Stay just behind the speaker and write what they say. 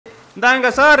இந்தாங்க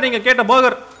சார் நீங்க கேட்ட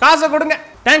பர்கர், காசை கொடுங்க.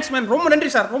 தேங்க்ஸ் மேன், ரொம்ப நன்றி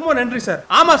சார், ரொம்ப நன்றி சார்.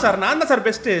 ஆமா சார், நான் தான் சார்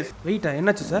பெஸ்ட். வெயிட்டா,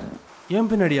 என்னாச்சு சார்? என்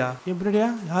பின்னாடியா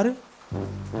யாரு?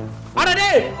 அட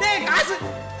டேய் டேய் காசு.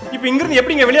 இப்போ இங்க இருந்து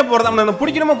எப்படிங்க வெளிய போறது? நான்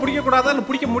பிடிக்கணுமா பிடிக்க கூடாதா இல்ல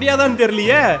பிடிக்க முடியாதான்னு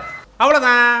தெரியலையே.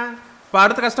 அவ்வளவுதான். இப்போ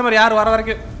அடுத்த கஸ்டமர் யார் வர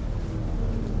வரைக்கும்.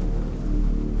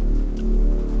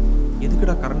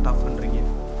 எதுக்குடா கரண்ட் ஆஃப் பண்றீங்க?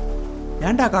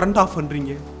 ஏன்டா கரண்ட் ஆஃப்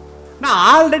பண்றீங்க? நான்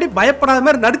ஆல்ரெடி பயப்படாத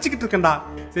மாதிரி நடிச்சுக்கிட்டு இருக்கேன்டா.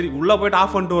 சரி உள்ள போயிட்டு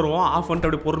ஆஃப் பண்ணிட்டு வருவோம். ஆஃப் பண்ணிட்டு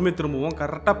அப்படியே பொறுமையாக திரும்புவோம்.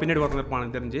 கரெக்டாக பின்னாடி வரணும்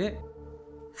இருப்பானு தெரிஞ்சு.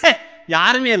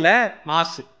 யாருமே இல்லை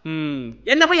மாசு.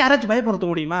 என்ன போய் யாராச்சும் பயப்படுத்த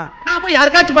முடியுமா? நான் போய்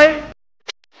யாருக்காச்சும்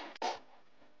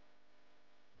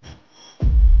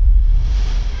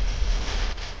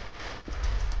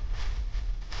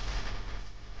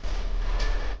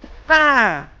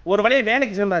ஒரு வழியை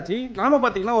வேலைக்கு சேர்ந்தாச்சு. நாம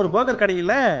பார்த்தீங்கன்னா ஒரு பர்கர்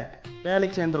கடையில்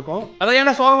வேலைக்கு சேர்ந்துருக்கோம். அதை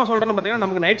ஏன்னா சோகமாக சொல்கிறேன்னு பார்த்தீங்கன்னா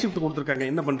நமக்கு நைட் ஷிஃப்ட் கொடுத்துருக்காங்க.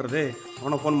 என்ன பண்ணுறது?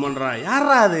 அவனை ஃபோன் பண்ணுறான்.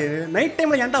 யாரா அது நைட்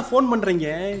டைமில் ஏன்டா ஃபோன் பண்ணுறீங்க?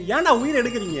 ஏன்டா உயிர்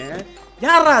எடுக்கிறீங்க?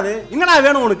 யாரா அது? என்னடா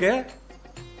வேணும் உனக்கு?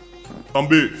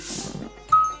 தம்பி,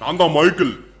 நான் தான்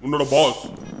மைக்கேல், உன்னோட பாஸ்.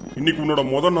 இன்னைக்கு உன்னோட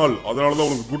முதல் நாள், அதனால தான்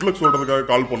உனக்கு குட் லக் சொல்றதுக்காக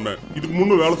கால் பண்ணேன். இதுக்கு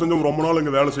முன்னே வேலை செஞ்சவங்க ரொம்ப நாள்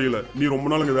இங்கே வேலை செய்யல. நீ ரொம்ப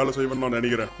நாள் இங்கே வேலை செய்வேன்னு நான்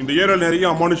நினைக்கிறேன். இந்த ஏரியாவில் நிறைய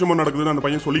அமானுஷமா நடக்குதுன்னு அந்த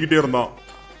பையன் சொல்லிக்கிட்டே இருந்தான்.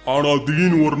 ஆனால்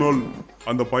திடீர்னு ஒரு நாள்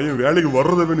அந்த பையன் வேலைக்கு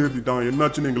வர்றதவே நிறுத்திட்டான்.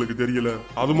 என்னாச்சுன்னு எங்களுக்கு தெரியல.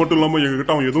 அது மட்டும் இல்லாமல்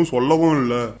எங்ககிட்ட அவன் எதுவும் சொல்லவும்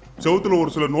இல்லை. செவுத்துல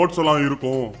ஒரு சில நோட்ஸ் எல்லாம்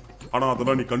இருக்கும். ஆனால்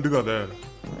அதெல்லாம் நீ கண்டுக்காத.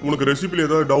 உனக்கு ரெசிபியில்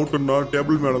ஏதாவது டவுட்னா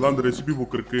டேபிள் மேலே தான் அந்த ரெசிபி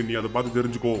புக் இருக்கு. நீ அதை பார்த்து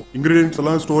தெரிஞ்சுக்கோ. இன்கிரீடியன்ஸ்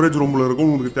எல்லாம் ஸ்டோரேஜ் ரூமில்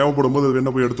இருக்கும். உனக்கு தேவைப்படும் போது அது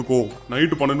என்ன போய் எடுத்துக்கோ.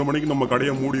 நைட்டு 12 மணிக்கு நம்ம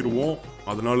கடையை மூடிடுவோம்.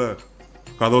 அதனால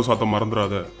கதவை சாத்த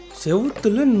மறந்துடாத.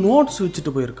 செவுத்துல நோட்ஸ்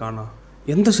வச்சுட்டு போயிருக்கானா?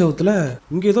 எந்த செவத்தில்?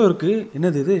 இங்கே ஏதோ இருக்குது.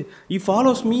 என்னது இது? இ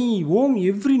follows me home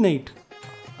every night.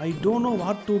 I don't know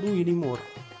what to two anymore.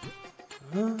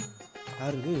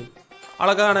 யாரு இது?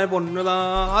 அழகான பொண்ணு தான்,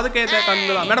 அதுக்கேற்ற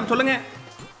கண்ணு தான். மேடம் சொல்லுங்கள்.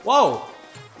 ஓ,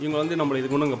 இவங்க வந்து நம்மளை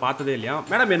இதுக்கு ஒன்று இங்கே பார்த்ததே இல்லையா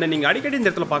மேடம்? என்ன நீங்கள் அடிக்கடி இந்த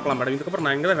இடத்துல பார்க்கலாம் மேடம். இதுக்கப்புறம்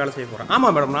நான் இங்கே தான் வேலை செய்ய போகிறேன்.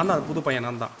 ஆமாம் மேடம், நான் தான் புது பையன்,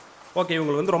 நான் தான். ஓகே,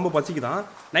 இவங்களுக்கு வந்து ரொம்ப பசிக்கு தான்.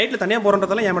 நைட்டில் தனியாக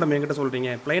போகிறன்றதெல்லாம் ஏன் மேடம் என்கிட்ட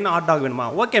சொல்கிறீங்க? பிளைன் ஹாட் டாக் வேணுமா?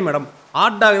 ஓகே மேடம்,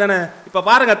 ஹாட் டாக் தானே. இப்போ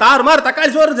பாருங்கள், தாறு மாதிரி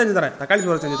தக்காளி சோறு செஞ்சு தரேன். தக்காளி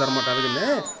சோறு செஞ்சு தர மாட்டேன், அதுக்குன்னு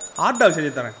ஹாட் டாக்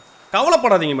செஞ்சு தரேன்.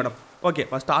 கவலைப்படாதீங்க madam. Okay,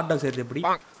 first hot dog செய்கிறது எப்படி?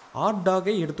 ஹாட்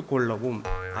டாகை எடுத்துக்கொள்ளவும்,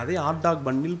 அதே ஹாட் டாக்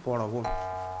பன்னில் போடவும்,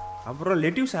 அப்புறம்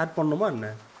லெட்டிவ்ஸ் ஆட் பண்ணணுமா என்ன?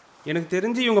 எனக்கு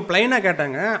தெரிஞ்சு இவங்க பிளைனாக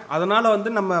கேட்டாங்க. அதனால்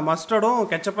வந்து நம்ம மஸ்டர்டும்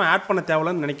கெச்சப்பும் ஆட் பண்ண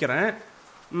தேவையில்லைன்னு நினைக்கிறேன்.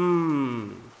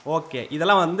 ஓகே,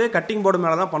 இதெல்லாம் வந்து கட்டிங் போர்டு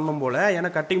மேலே தான் பண்ணும் போல். ஏன்னா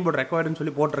கட்டிங் போர்டு ரெக்வயர்டுன்னு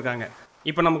சொல்லி போட்டிருக்காங்க.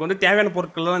 இப்போ நமக்கு வந்து தேவையான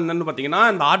பொருட்கள்லாம் என்னென்னு பார்த்தீங்கன்னா,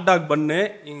 இந்த ஹாட் டாக் பன்னு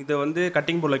இது வந்து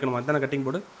கட்டிங் போர்டில் வைக்கணுமா? அதுதானே கட்டிங்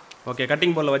போர்டு. ஓகே,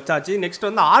 கட்டிங் போர்டில் வச்சாச்சு. நெக்ஸ்ட்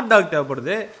வந்து ஹாட் டாக்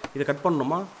தேவைப்படுது. இதை கட்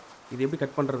பண்ணணுமா? இது எப்படி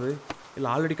கட் பண்ணுறது? இல்லை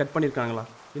ஆல்ரெடி கட் பண்ணியிருக்காங்களா?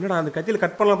 என்னடா அந்த கத்தியில்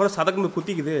கட் பண்ணலாம் பார்த்து சதக்கு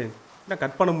குத்திக்குது. என்ன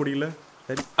கட் பண்ண முடியல?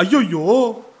 சரி, ஐயோ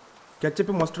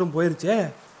கெச்சப்பும் மஸ்டர்டும் போயிருச்சே.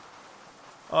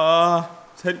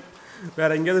 சரி,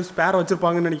 வேறு எங்கேயாவது ஸ்பேர்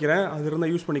வச்சுருப்பாங்கன்னு நினைக்கிறேன். அது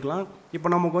இருந்தால் யூஸ் பண்ணிக்கலாம். இப்போ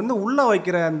நமக்கு வந்து உள்ளே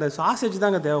வைக்கிற அந்த சாசேஜ்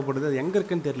தாங்க தேவைப்படுது. அது எங்கே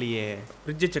இருக்குன்னு தெரியலையே.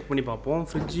 ஃப்ரிட்ஜை செக் பண்ணி பார்ப்போம்.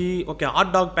 ஃப்ரிட்ஜி ஓகே,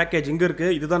 ஹாட் டாக் பேக்கேஜ் இங்கே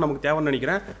இருக்குது. இதுதான் நமக்கு தேவைன்னு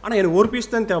நினைக்கிறேன். ஆனால் எனக்கு ஒரு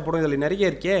பீஸ் தான் தேவைப்படும். இதில்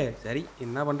நிறைய இருக்கே. சரி,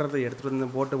 என்ன பண்ணுறது? எடுத்துகிட்டு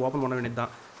வந்து போட்டு ஓப்பன் பண்ண வேண்டியது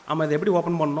தான். ஆமாம், இதை எப்படி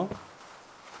ஓப்பன் பண்ணணும்?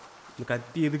 இந்த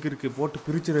கத்தி எதுக்கு இருக்குது? போட்டு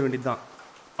பிரிச்சிட வேண்டியது தான்.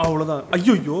 அவ்வளோதான்.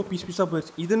 ஐயோ, பீஸ் பீஸாக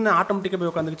போயிடுச்சு. இதுன்னு ஆட்டோமேட்டிக்காக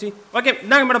போய் உட்காந்துக்குச்சு. ஓகே,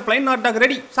 இந்தாங்க madam, plain hot dog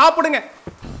ready. சாப்பிடுங்க.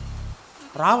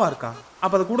 ராவா இருக்கா?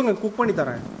 அப்போ அதை கொடுங்க, குக் பண்ணி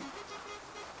தரேன்.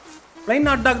 பிளைன்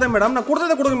ஹாட் டாக் தான் மேடம், நான்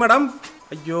கொடுத்ததை கொடுங்க மேடம்.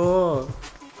 ஐயோ,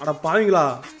 அட பாவீங்களா,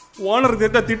 ஓனர்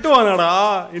தெரிஞ்சா திட்டுவாங்கடா.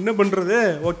 என்ன பண்ணுறது?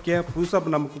 ஓகே,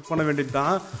 புதுசாக நம்ம குக் பண்ண வேண்டியது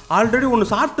தான். ஆல்ரெடி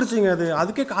ஒன்று சாப்பிட்ருச்சிங்க.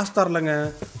 அதுக்கே காசு தரலைங்க.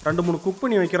 2-3 குக்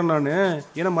பண்ணி வைக்கிறேன் நான்.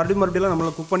 ஏன்னா மறுபடியும்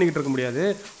நம்மளால் குக் பண்ணிக்கிட்டு இருக்க முடியாது.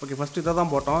 ஓகே, ஃபஸ்ட்டு இதை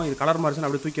தான் போட்டோம். இது கலர் மாறிச்சுன்னு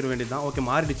அப்படியே தூக்கிட வேண்டியது தான். ஓகே,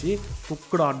 மாறிடுச்சு.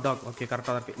 Cooked hot dog. ஓகே,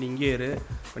 கரெக்டாக தான் இருக்குது. நீ இங்கே இரு.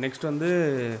 இப்போ நெக்ஸ்ட் வந்து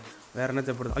வேறு என்ன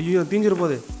தேவைப்படுது? ஐயோ, தீஞ்சிரு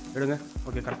போகுது. எடுங்க.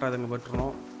 ஓகே, கரெக்டாக இதுங்க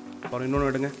போட்டுருணும். அப்புறம் இன்னொன்று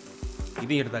எடுங்க.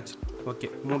 இதையும் எடுத்தாச்சு. ஓகே,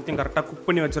 மூணுத்தையும் கரெக்டாக குக்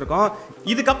பண்ணி வச்சுருக்கோம்.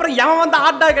 இதுக்கப்புறம் எவன் வந்து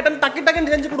ஹாட் டாக் கேட்டாலும்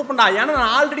டக்குன்னு செஞ்சு கொடுப்பேன்டா. ஏன்னா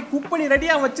நான் ஆல்ரெடி குக் பண்ணி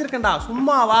ரெடியாக வச்சுருக்கேன்டா.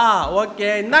 சும்மாவா? ஓகே,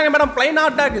 இந்தாங்க மேடம், பிளைன்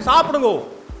ஹாட் டாக் சாப்பிடுங்க.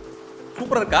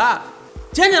 சூப்பராக இருக்கா?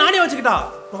 சேஞ்ச் நானே வச்சுக்கிட்டா.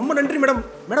 ரொம்ப நன்றி மேடம்.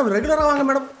 மேடம் ரெகுலராக வாங்க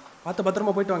மேடம். பார்த்து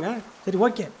பத்திரமா போயிட்டு வாங்க. சரி,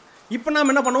 ஓகே. இப்போ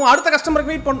நாம் என்ன பண்ணுவோம்? அடுத்த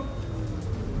கஸ்டமருக்கு வெயிட் பண்ணும்.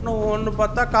 ஒன்று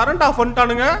பார்த்தா கரண்ட் ஆஃப்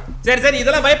பண்ணிட்டானுங்க. சரி,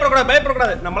 இதெல்லாம்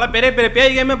பயப்படக்கூடாது. நம்மளாம் பெரிய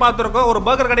பேய் கேமே பார்த்துருக்கோம். ஒரு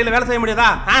பர்கர் கடையில் வேலை செய்ய முடியாதா?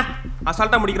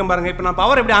 அசால்ட்டாக முடிக்கிறேன் பாருங்க. இப்போ நான்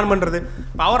பவர் எப்படி ஆன் பண்ணுறது?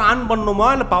 பவர் ஆன் பண்ணணுமா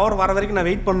இல்லை பவர் வர வரைக்கும் நான்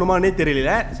வெயிட் பண்ணணுமானே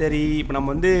தெரியல. சரி, இப்போ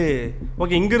நம்ம வந்து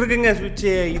ஓகே, இங்கே இருக்குங்க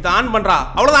சுவிட்சு. இது ஆன் பண்ணுறா.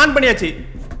 அவ்வளோதான், ஆன் பண்ணியாச்சு.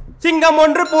 சிங்கம்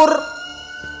ஒன்று பூர்.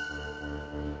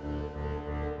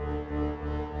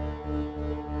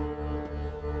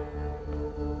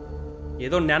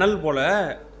 ஏதோ நிழல் போல.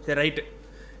 சரி, ரைட்டு.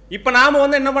 இப்போ நாம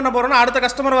வந்து என்ன பண்ண போறோம்னா அடுத்த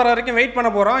கஸ்டமர் வர வரைக்கும் வெயிட் பண்ண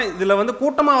போறோம். இதுல வந்து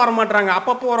கூட்டமா வர மாட்டாங்க,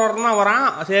 அப்பப்போ ஒருத்தன் தான் வரான்.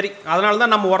 சரி, அதனால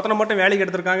தான் நம்ம ஒருத்தனை மட்டும் வேலைக்கு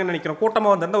எடுத்திருக்காங்கன்னு நினைக்கிறோம்.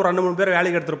 கூட்டமா வந்திருந்தா ஒரு 2-3 பேர்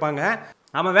வேலைக்கு எடுத்திருப்பாங்க.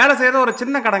 நம்ம வேலை செய்யறது ஒரு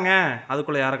சின்ன கடைங்க,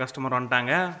 அதுக்குள்ள யாரோ கஸ்டமர்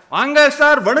வந்துட்டாங்க. வாங்க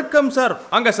சார், வணக்கம் சார்,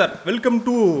 வாங்க சார், வெல்கம்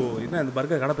டு என்ன இந்த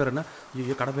பர்கர் கடை பேர் என்ன?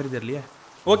 ஐயோ கடை பேர் தெரியலையே.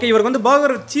 ஓகே, இவருக்கு வந்து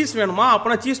பர்கர் சீஸ் வேணுமா?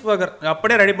 அப்போனா சீஸ் பர்கர்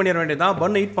அப்படியே ரெடி பண்ணிட வேண்டியதான்.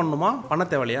 பன் ஹீட் பண்ணணுமா? பண்ண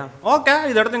தேவையா? ஓகே,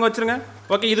 இது இடத்துல இங்கே வச்சுருங்க.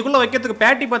 ஓகே, இதுக்குள்ளே வைக்கிறதுக்கு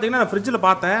பேட்டி பார்த்தீங்கன்னா நான் ஃப்ரிட்ஜில்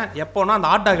பார்த்தேன். எப்போனா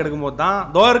அந்த ஹாட் டாக் எடுக்கும்போது தான்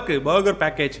தோ இருக்கு பர்கர்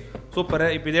பேக்கேஜ். சூப்பர்.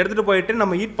 இப்போ இதை எடுத்துகிட்டு போயிட்டு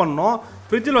நம்ம ஹீட் பண்ணணும்.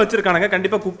 ஃப்ரிட்ஜில் வச்சிருக்கானுங்க,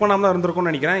 கண்டிப்பாக குக் பண்ணாமல் தான்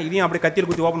இருந்திருக்கும்னு நினைக்கிறேன். இதையும் அப்படியே கத்தியில்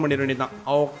குத்தி ஓப்பன் பண்ணிட வேண்டியது தான்.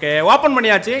 ஓகே, ஓப்பன்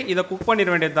பண்ணியாச்சு. இதை குக்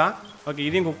பண்ணிட வேண்டியது தான். ஓகே,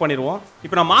 இதையும் குக் பண்ணிடுவோம்.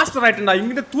 இப்போ நான் மாஸ்டர் ஆகிட்டேன்டா,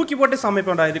 இங்கிட்ட தூக்கி போட்டு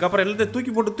சமைப்பேன்டா. இதுக்கப்புறம் எல்லாத்தையும்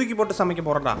தூக்கி போட்டு சமைக்க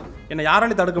போகிறேன்டா. என்ன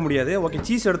யாராலையும் தடுக்க முடியாது. ஓகே,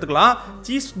 சீஸ் எடுத்துக்கலாம்.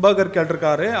 சீஸ் பர்கர்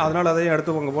கேட்டிருக்காரு, அதனால அதையும்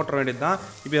எடுத்து உங்க போட்டுற வேண்டியது தான்.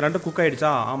 இப்போ ரெண்டும் குக்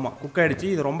ஆகிடுச்சா? ஆமாம், குக் ஆகிடுச்சு.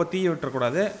 இது ரொம்ப தீ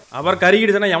விட்டுறக்கூடாது, அவர்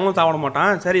கருகிடுச்சுன்னா எவனும் சாப்பிட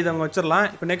மாட்டான். சரி, இதை அங்கே வச்சிடலாம்.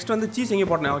 இப்போ நெக்ஸ்ட் வந்து சீஸ் எங்கே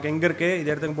போட்டேன்? ஓகே, எங்கே இருக்குது?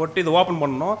 இதை எடுத்து போட்டு இதை ஓப்பன்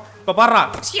பண்ணணும். இப்போ பாடுறா,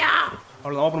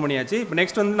 அவ்வளோ ஓப்பன் பண்ணியாச்சு. இப்போ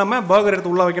நெக்ஸ்ட் வந்து நம்ம பர்கர்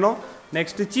எடுத்து உள்ளே வைக்கணும்.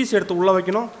 நெக்ஸ்ட்டு சீஸ் எடுத்து உள்ளே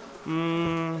வைக்கணும்.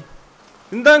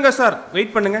 இந்தாங்க சார்,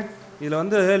 வெயிட் பண்ணுங்கள். இதில்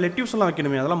வந்து லெட்யூஸ் எல்லாம்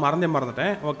வைக்கணுமே, அதெல்லாம்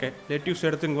மறந்துட்டேன். ஓகே, லெட்யூஸ்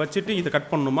எடுத்து இங்கே வச்சுட்டு இதை கட்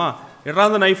பண்ணணுமா?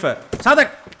 எடாத நைஃபை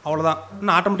சாதக், அவ்வளோதான்.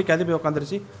 இன்னும் ஆட்டோமேட்டிக் அது போய்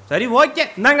உட்காந்துருச்சு. சரி, ஓகே,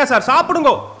 இந்தாங்க sir,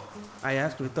 சாப்பிடுங்கோ. I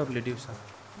ask without lettuce sir.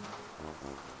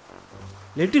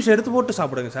 Lettuce எடுத்து போட்டு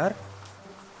சாப்பிடுங்க சார்.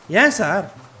 ஏன் சார்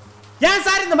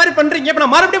இந்த மாதிரி பண்ணுறீங்க? இப்போ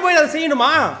நான் மறுபடியும் போய் அதை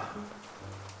செய்யணுமா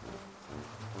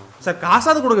சார்?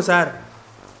 காசாவது கொடுங்க சார்.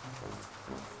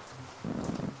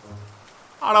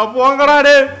 அட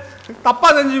போங்கடாடு, தப்பா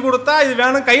செஞ்சு கொடுத்தா இது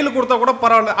வேணும், கையில் கொடுத்தா கூட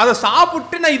பரவாயில்ல. அதை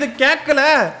சாப்பிட்டு நான் இதை கேட்கல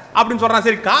அப்படின்னு சொல்றான்.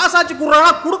 சரி, காசாச்சு கொடுறானா?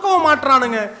 கொடுக்கவும்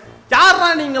மாட்டானுங்க. யாரா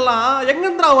நீங்களாம்?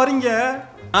 எங்கேருந்துடா வரீங்க?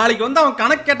 நாளைக்கு வந்து அவன்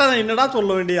கணக்கு கேட்டால் என்னடா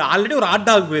சொல்ல வேண்டிய? ஆல்ரெடி ஒரு ஹாட்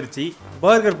டாக் போயிருச்சு,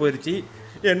 பர்கர் போயிருச்சு.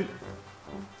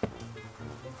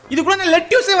 இதுக்குள்ள நான்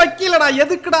லெட்யூஸே வைக்கலடா,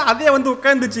 எதுக்குடா? அதே வந்து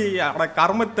உட்காந்துச்சு. அட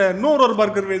கர்மத்தை, இன்னொரு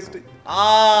பர்கர் வேஸ்ட்.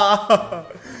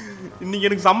 இன்னைக்கு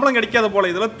எனக்கு சம்பளம் கிடைக்காத போல.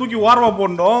 இதெல்லாம் தூக்கி ஓரமா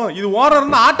போடணும். இது ஓரம்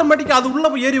இருந்தால் ஆட்டோமேட்டிக்காக அது உள்ள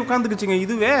போய் ஏறி உட்காந்துக்குச்சுங்க.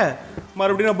 இதுவே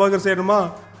மறுபடியும் நான் பர்கர் செய்யணுமா?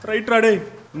 ரைட் ராடே,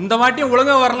 இந்த வாட்டியும்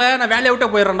ஒழுங்கா வரல, நான் வேலையை விட்டே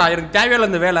போயிடுறேன்டா. எனக்கு தேவையில்லை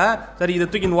இந்த வேலை. சரி, இதை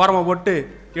தூக்கி இந்த ஓரமாக போட்டு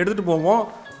எடுத்துகிட்டு போவோம்.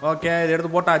 ஓகே, இதை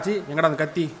எடுத்து போட்டாச்சு. எங்கடா அந்த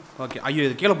கத்தி? ஓகே, ஐயோ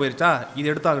இது கீழே போயிருச்சா? இது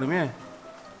எடுத்தாகணுமே.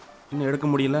 இன்னும் எடுக்க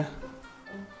முடியல.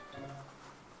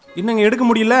 இன்னுங்க எடுக்க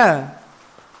முடியல.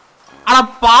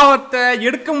 ஆனால் பாவத்தை,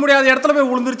 எடுக்க முடியாத இடத்துல போய்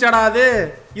விழுந்துருச்சாடா அது.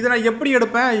 இதை நான் எப்படி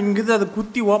எடுப்பேன்? இங்கிருந்து அதை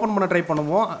குத்தி ஓப்பன் பண்ண ட்ரை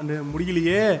பண்ணுவோம், அந்த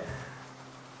முடியலையே.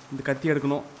 இந்த கத்தி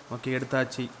எடுக்கணும். ஓகே,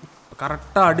 எடுத்தாச்சு.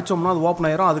 கரெக்டாக அடித்தோம்னா அது ஓப்பன்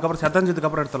ஆயிரும். அதுக்கப்புறம்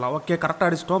செத்தஞ்சதுக்கப்புறம் எடுத்துடலாம். ஓகே, கரெக்டாக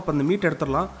அடிச்சிட்டோம். இப்போ இந்த மீட்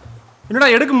எடுத்துடலாம். என்னடா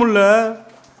எடுக்க முடியல,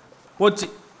 போச்சு.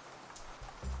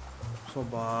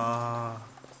 சோபா,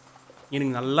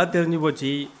 எனக்கு நல்லா தெரிஞ்சு போச்சு.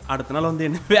 அடுத்த நாள் வந்து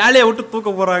என்ன வேலையை விட்டு தூக்க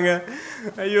போகிறாங்க.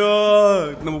 ஐயோ,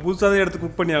 நம்ம புதுசாக தான் எடுத்து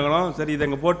குக் பண்ணி ஆகணும். சரி, இதை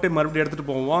இங்கே போட்டு மறுபடியும்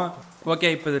எடுத்துகிட்டு போவோம். ஓகே,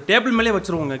 இப்போ இது டேபிள் மேலே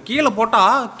வச்சுருவோங்க. கீழே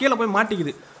போட்டால் கீழே போய்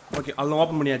மாட்டிக்குது. ஓகே, அதெல்லாம்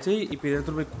ஓப்பன் பண்ணியாச்சு. இப்போ இதை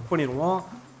எடுத்துகிட்டு போய் குக் பண்ணிடுவோம்.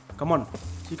 கமான்,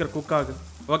 சீக்கிரம் குக் ஆகுது.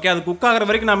 ஓகே, அது குக் ஆகிற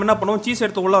வரைக்கும் நம்ம என்ன பண்ணுவோம்? சீஸ்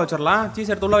எடுத்து உள்ளே வச்சிடலாம்.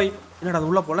 சீஸ் எடுத்து உள்ளே என்னடா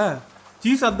அது உள்ளே போல?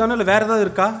 சீஸ் அதுதானே, இல்லை வேறு ஏதாவது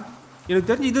இருக்கா? எனக்கு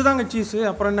தெரிஞ்சு இதுதாங்க சீஸு.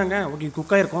 அப்புறம் என்னங்க? ஓகே,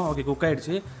 குக் ஆகிருக்கும். ஓகே, குக்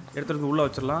ஆகிடுச்சு. எடுத்துகிட்டு உள்ளே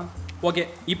வச்சிடலாம். ஓகே,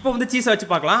 இப்போ வந்து சீஸை வச்சு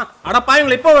பார்க்கலாம். அடப்பா,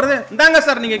 இவங்களை இப்போ வருது. இந்தாங்க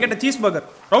சார், நீங்கள் கேட்ட சீஸ் பர்கர்.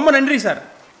 ரொம்ப நன்றி சார்,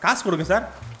 காசு கொடுங்க சார்.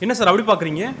 என்ன சார் அப்படி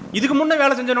பார்க்குறீங்க? இதுக்கு முன்னே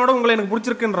வேலை செஞ்சனோட உங்களை எனக்கு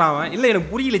பிடிச்சிருக்குன்றான். இல்லை,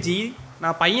 எனக்கு புரியல ஜி,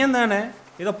 நான் பையன் தானே,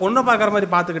 ஏதோ பொண்ணை பார்க்குற மாதிரி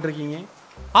பார்த்துக்கிட்டு இருக்கீங்க.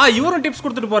 இவரும் டிப்ஸ்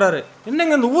கொடுத்துட்டு போறாரு.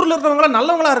 என்னங்க இந்த ஊரில் இருக்கிறவங்களாம்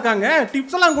நல்லவங்களா இருக்காங்க,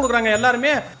 டிப்ஸ் எல்லாம் கொடுக்குறாங்க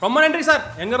எல்லாருமே. ரொம்ப நன்றி சார்,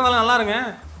 எங்கே இருந்தாலும் நல்லா இருங்க.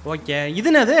 ஓகே,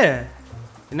 இது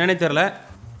என்னன்னே தெரில.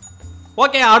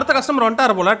 ஓகே, அடுத்த கஸ்டமர்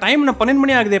வந்துட்டார் போல. டைம் 12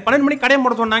 மணி ஆகுது. 12 மணிக்கு கடையை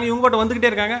போட சொன்னாங்க, இவங்ககிட்ட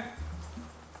வந்துக்கிட்டே இருக்காங்க.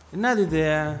 என்னது இது?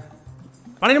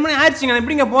 12 மணி ஆயிடுச்சுங்க,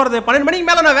 எப்படிங்க போகிறது? 12 மணிக்கு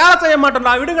மேலே நான் வேலை செய்ய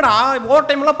மாட்டேன்டா, விடுங்கடா. ஓவர்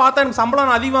டைம்லாம் பார்த்தா எனக்கு சம்பளம்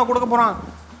நான் அதிகமாக கொடுக்க போகிறான்.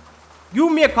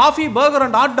 Give me a coffee, burger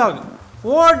and hot dog.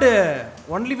 ஓடு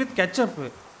ஒன்லி வித் கெச்சப்.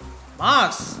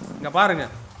 மாஸ், இங்கே பாருங்க,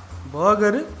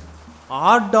 பர்கரு,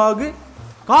 ஹாட் டாகு,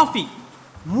 காஃபி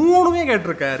மூணுமே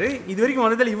கேட்டிருக்காரு. இது வரைக்கும்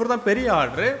வந்ததில் இவர் தான் பெரிய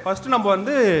ஆர்டரு. ஃபஸ்ட்டு நம்ம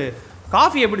வந்து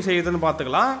காஃபி எப்படி செய்யுதுன்னு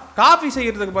பார்த்துக்கலாம். காஃபி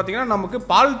செய்கிறதுக்கு பார்த்தீங்கன்னா நமக்கு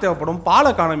பால் தேவைப்படும்.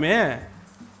 பாலை காணுமே.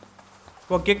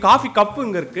 ஓகே, காஃபி கப்பு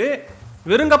இங்கே இருக்குது.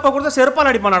 வெறும் கப்பை கொடுத்தா செருப்பால்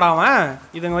அடிப்பானடா அவன்.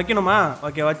 இது இங்கே வைக்கணுமா?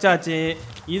 ஓகே, வச்சாச்சு.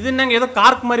 இது என்னங்க ஏதோ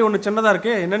கார்க் மாதிரி ஒன்று சின்னதாக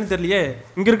இருக்குது, என்னன்னு தெரியலையே.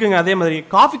 இங்கே இருக்குங்க அதே மாதிரி.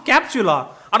 காஃபி கேப்சூலா?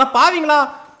 ஆனால் பாவீங்களா,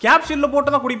 கேப்சூலில்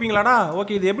போட்டு தான் குடிப்பீங்களாடா?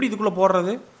 ஓகே, இது எப்படி இதுக்குள்ளே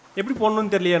போடுறது, எப்படி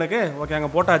போடணும்னு தெரியல எனக்கு. ஓகே,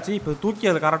 அங்கே போட்டாச்சு. இப்போ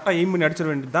தூக்கி அதை கரெக்டாக எய்ம் பண்ணி அடிச்சிட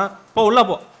வேண்டியது தான். இப்போ உள்ளே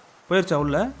போயிடுச்சா?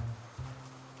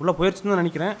 உள்ளே போயிடுச்சுன்னு தான்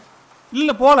நினைக்கிறேன்.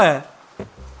 இல்லை போல.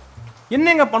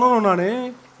 என்னங்க பண்ணணும் நான்?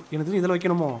 எனக்கு இதில்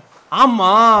வைக்கணுமோ?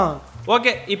 ஆமாம்.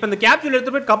 ஓகே, இப்போ இந்த கேப்சூல்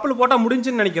எடுத்து போய் கப்பில் போட்டால்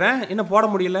முடிஞ்சுன்னு நினைக்கிறேன். என்ன போட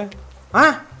முடியல?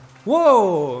 ஓ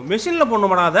மெஷினில்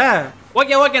போடணுமாடா அதை?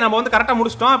 ஓகே ஓகே, நம்ம வந்து கரெக்டாக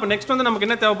முடிச்சிட்டோம். இப்போ நெக்ஸ்ட் வந்து நமக்கு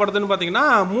என்ன தேவைப்படுதுன்னு பார்த்தீங்கன்னா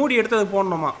மூடி எடுத்து அது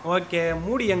போடணுமா. ஓகே,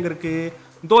 மூடி எங்கே இருக்குது?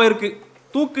 இதோ இருக்குது,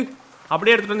 தூக்கு.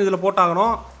 அப்படியே எடுத்துகிட்டு வந்து இதில்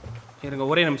போட்டாகணும். இருங்க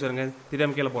ஒரே நிமிஷம் இருங்க,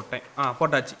 தெரியாம கீழே போட்டேன்.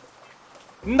 போட்டாச்சு.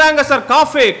 இந்தாங்க சார்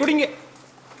காஃபி குடிங்க.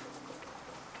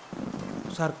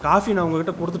 சார் காஃபி நான்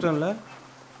உங்ககிட்ட கொடுத்துட்டேன்ல,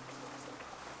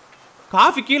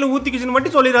 காஃபி கீழே ஊற்றிக்கிச்சுன்னு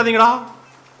மட்டும் சொல்லிடாதீங்களா.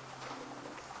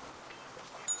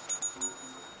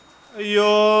 ஐயோ,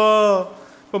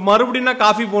 இப்போ மறுபடியும்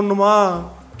காஃபி போடணுமா?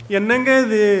 என்னங்க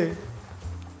இது?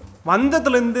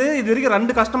 வந்ததுலேருந்து இது வரைக்கும்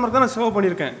 2 கஸ்டமருக்கு தான் நான் சர்வ்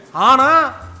பண்ணியிருக்கேன். ஆனால்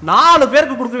 4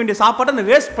 பேருக்கு கொடுக்க வேண்டிய சாப்பாட்டை நான்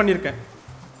வேஸ்ட் பண்ணியிருக்கேன்.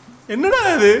 என்னடா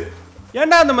இது?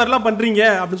 ஏன்டா இந்த மாதிரிலாம் பண்ணுறீங்க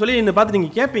அப்படின்னு சொல்லி என்னை பார்த்து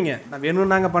நீங்கள் கேட்பீங்க. நான்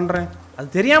வேணும்னு நாங்கள் பண்ணுறேன், அது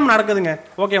தெரியாமல் நடக்குதுங்க.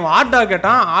 ஓகே, அவன் ஹாட் டாக்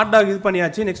கேட்டான், ஹாட் டாக் இது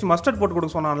பண்ணியாச்சு. நெக்ஸ்ட் மஸ்டர்ட் போட்டு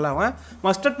கொடுக்க சொன்னான்ல அவன்.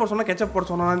 மஸ்டர்ட் போட சொன்னால் கெச்சப் போட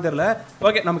சொன்னான்னு தெரியல.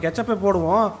 ஓகே, நம்ம கெச்சப்பே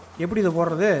போடுவோம். எப்படி இதை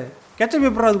போடுறது? கெச்சப்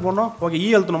எப்படி அது போடணும்? ஓகே,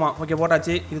 அழுத்தணுமா? ஓகே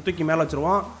போட்டாச்சு. இது தூக்கி மேலே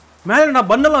வச்சுருவோம். மேலே நான்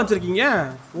பன்னெல்லாம் வச்சுருக்கீங்க.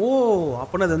 ஓ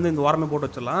அப்படின்னா அது வந்து இந்த வாரமே போட்டு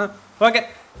வச்சிடலாம். ஓகே,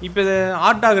 இப்போ இது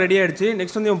ஹாட் டாக் ரெடி ஆகிடுச்சு.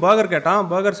 நெக்ஸ்ட் வந்து இவன் பர்கர் கேட்டான்.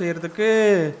 பர்கர் செய்கிறதுக்கு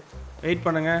வெயிட்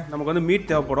பண்ணுங்கள், நமக்கு வந்து மீட்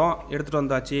தேவைப்படும். எடுத்துகிட்டு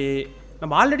வந்தாச்சு.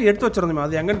 நம்ம ஆல்ரெடி எடுத்து வச்சுருந்தோமே,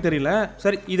 அது எங்கன்னு தெரியல.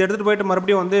 சரி, இதை எடுத்துகிட்டு போயிட்டு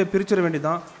மறுபடியும் வந்து பிரிச்சிட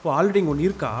வேண்டியதான். ஓ ஆல்ரெடி இங்கே ஒன்று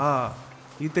இருக்கா?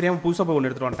 இது தெரியாமல் புதுசாக போய் ஒன்று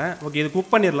எடுத்துகிட்டு வந்துட்டேன். ஓகே, இது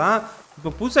குக் பண்ணிடலாம். இப்போ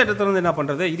புதுசாக எடுத்துகிட்டு வந்து என்ன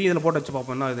பண்ணுறது? இது இதில் போட்டு வச்சு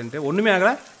பார்ப்போம் என்ன இதுன்ட்டு. ஒன்றுமே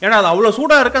ஆகலை. ஏன்னா அது அவ்வளோ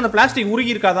சூடாக இருக்குது, அந்த பிளாஸ்டிக்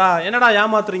உருகி இருக்காதா? என்னடா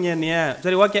ஏமாத்துறீங்க என்னைய?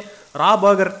 சரி ஓகே, ரா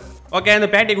பர்கர். ஓகே, இந்த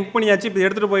பேட்டி குக் பண்ணியாச்சு. இப்போ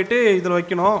எடுத்துகிட்டு போயிட்டு இதில்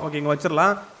வைக்கணும். ஓகே, இங்கே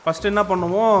வச்சிடலாம். ஃபஸ்ட்டு என்ன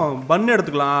பண்ணுவோம், பன்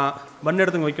எடுத்துக்கலாம். பன்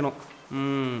எடுத்து இங்கே வைக்கணும்.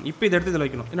 இப்போ இதை எடுத்து இதில்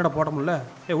வைக்கணும். என்னடா போட முடியல?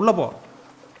 உள்ளே போ,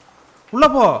 உள்ளே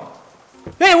போ,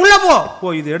 உள்ளே போ.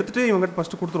 இது எடுத்துகிட்டு இவங்ககிட்ட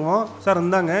ஃபஸ்ட்டு கொடுத்துருவோம். சார்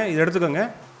இந்தாங்க, இதை எடுத்துக்கோங்க.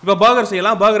 இப்போ பர்கர்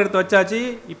செய்யலாம். பர்கர் எடுத்து வச்சாச்சு.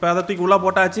 இப்போ அதை தூக்கி உள்ளே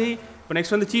போட்டாச்சு. இப்போ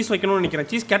நெக்ஸ்ட் வந்து சீஸ் வைக்கணும்னு நினைக்கிறேன்.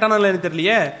 சீஸ் கேட்டானா எனக்கு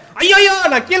தெரியலையே. ஐயோ,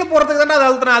 நான் கீழே போகிறதுக்கு தானே அதை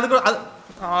அழுத்துறேன். அதுக்கு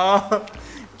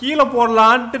கீழே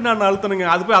போடலான்ட்டு நான் அழுத்தணுங்க.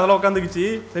 அது போய் அதில் உட்காந்துக்குச்சு.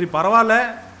 சரி பரவாயில்ல,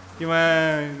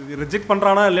 இவன் ரிஜெக்ட்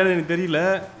பண்ணுறானா இல்லைன்னு எனக்கு தெரியல.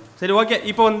 சரி ஓகே,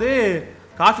 இப்போ வந்து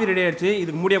காஃபி ரெடி ஆகிடுச்சு.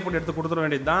 இதுக்கு மூடியை போட்டு எடுத்து கொடுத்துட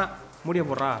வேண்டியது தான். மூடியை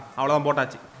போடுறா, அவ்வளோதான்,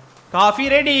 போட்டாச்சு. Coffee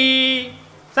ready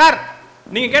sir.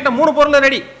 நீங்கள் கேட்ட 3 பொருள்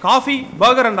ready. Coffee,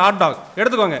 burger and hot dog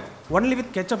எடுத்துக்கோங்க. ஒன்லி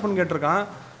வித் கெச்சப்னு கேட்டிருக்கான்.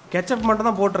 கெச்சப் மட்டும்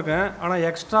தான் போட்டிருக்கேன். ஆனால்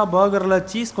எக்ஸ்ட்ரா பர்கரில்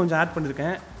சீஸ் கொஞ்சம் ஆட்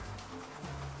பண்ணியிருக்கேன்.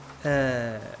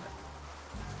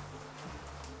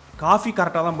 காஃபி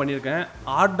கரெக்டாக தான் பண்ணியிருக்கேன்.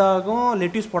 ஹாட் டாகும்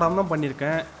லெட்யூஸ் போடாமல் தான்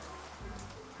பண்ணியிருக்கேன்.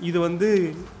 இது வந்து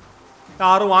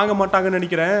யாரும் வாங்க மாட்டாங்கன்னு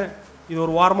நினைக்கிறேன். இது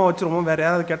ஒரு வாரமாக வச்சுருவோம். வேறு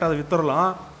யாராவது கேட்டால் அதை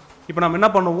விற்றுடலாம். இப்போ நம்ம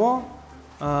என்ன பண்ணுவோம்,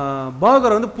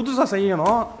 பர்கர் வந்து புதுசாக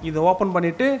செய்யணும். இதை ஓப்பன்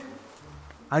பண்ணிவிட்டு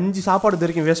 5 சாப்பாடு இது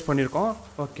வரைக்கும் வேஸ்ட் பண்ணியிருக்கோம்.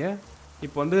 ஓகே,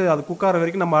 இப்போ வந்து அது குக்கார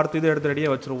வரைக்கும் நம்ம அடுத்து இது எடுத்து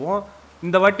ரெடியாக வச்சுருவோம்.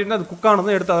 இந்த வாட்டி வந்து அது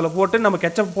குக்கானதும் எடுத்து அதில் போட்டு நம்ம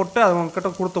கெச்சப் போட்டு அவங்க கிட்ட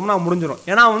கொடுத்தோம்னா முடிஞ்சிடும்.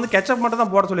 ஏன்னா அவன் வந்து கெச்சப் மட்டும்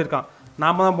தான் போட சொல்லியிருக்கான்.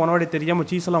 நாம தான் போன வாட்டி தெரியாமல்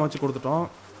சீஸ் எல்லாம் வச்சு கொடுத்துட்டோம்.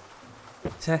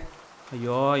 சரி,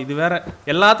 ஐயோ இது வேறு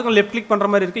எல்லாத்துக்கும் லெஃப்ட் கிளிக் பண்ணுற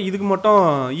மாதிரி இருக்குது, இதுக்கு மட்டும்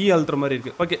அழுத்துற மாதிரி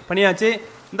இருக்குது. ஓகே பண்ணியாச்சு.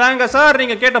 இந்தாங்க சார்,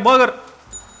 நீங்கள் கேட்ட பர்கர்,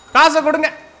 காசை கொடுங்க,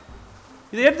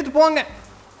 இதை எடுத்துகிட்டு போங்க.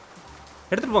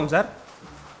 எடுத்துகிட்டு போங்க சார்.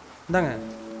 இந்தாங்க.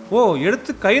 ஓ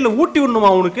எடுத்து கையில் ஊட்டி விடணுமா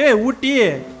உனக்கு? ஊட்டி.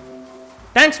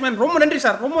 தேங்க்ஸ் மேன், ரொம்ப நன்றி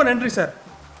சார், ரொம்ப நன்றி சார்.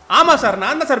 ஆமாம் சார்,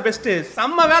 நான் தான் சார் பெஸ்ட்டு,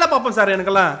 செம்ம வேலை பார்ப்பேன் சார்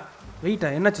எனக்கெல்லாம். வெயிட்டா,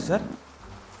 என்னாச்சு சார்?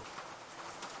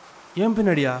 ஏன்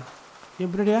பின்னாடியா?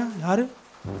 ஏன் பின்னாடியா யாரு?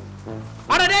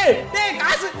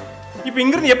 காசு. இப்போ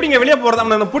இங்கிருந்து எப்படிங்க வெளியே போறதா?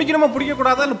 நான் பிடிக்கணுமா பிடிக்க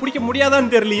கூடாதா இல்லை பிடிக்க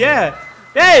முடியாதான்னு தெரியலையே.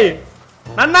 டேய்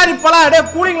நன்னாரி பழம், டே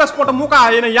கூலிங் கிளாஸ் போட்ட மூக்கா,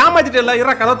 என்னை ஏமாத்திட்டு இல்லை.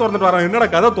 இரா கதை திறந்துட்டு வரேன். என்னடா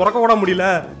கதை திறக்க கூட முடியல.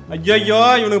 ஐயோ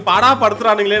இவனுக்கு பாடா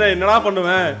படுத்துறானுங்களே, நான் என்னடா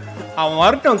பண்ணுவேன்? அவன்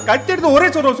வரட்டும், கட்டி எடுத்து ஒரே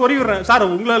சொறி விடுறேன். சார்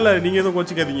உங்களை இல்லை, நீங்கள் எதுவும்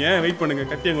வச்சுக்காதீங்க, வெயிட் பண்ணுங்க,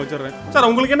 கட்டி அங்கே வச்சிடுறேன். சார்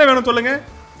உங்களுக்கு என்ன வேணும் சொல்லுங்க.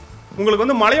 உங்களுக்கு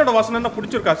வந்து மலையோட வாசனை என்ன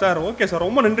பிடிச்சிருக்கா சார்? ஓகே சார்,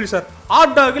 ரொம்ப நன்றி sir.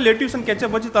 Hot dog lettuce and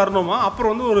ketchup வச்சு தரணுமா?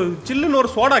 அப்புறம் வந்து ஒரு சில்லுன்னு ஒரு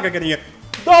சோடா கேட்குறீங்க.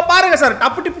 இதோ பாருங்க சார்,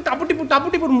 டப்பு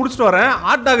டிப்பு முடிச்சுட்டு வரேன்.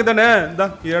 ஹாட் டாக் தானே, இந்த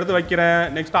இதை எடுத்து வைக்கிறேன்.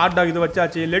 நெக்ஸ்ட் ஹாட் டாக் இது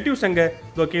வச்சாச்சு. லெட்யூஸ் எங்கே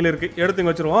இதோ கீழே இருக்குது, எடுத்து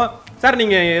இங்கே வச்சுருவோம். சார்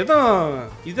நீங்கள் எதுவும்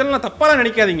இதெல்லாம் தப்பாலாம்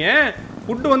நினைக்காதீங்க.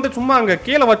 ஃபுட்டு வந்து சும்மா அங்கே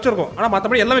கீழே வச்சுருக்கோம். ஆனால்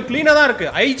மற்றபடி எல்லாமே க்ளீனாக தான்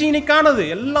இருக்குது, ஹைஜீனிக்கானது,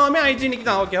 எல்லாமே ஹைஜீனிக்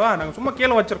தான். ஓகேவா? நாங்கள் சும்மா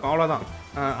கீழே வச்சுருக்கோம், அவ்வளோதான்.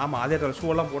 ஆமாம், அதே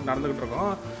ஷூவெல்லாம் போட்டு நடந்துக்கிட்டு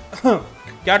இருக்கோம்.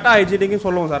 கேட்டால் ஹைஜீனிக்கும்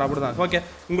சொல்லுவோம் சார், அப்படி தான். ஓகே,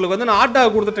 உங்களுக்கு வந்து நான் ஹாட்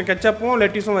டாக் கொடுத்துட்டேன், கெச்சப்பும்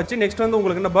லெட்டிஸும் வச்சு. நெக்ஸ்ட் வந்து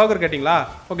உங்களுக்கு என்ன பர்கர் கேட்டிங்களா?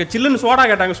 ஓகே, சில்லுன்னு சோடா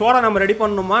கேட்டாங்க. சோடா நம்ம ரெடி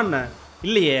பண்ணணுமா என்ன?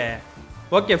 இல்லையே.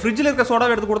 ஓகே, ஃப்ரிட்ஜில் இருக்க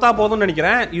சோடாவை எடுத்து கொடுத்தா போதும்னு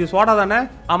நினைக்கிறேன். இது சோடா தானே?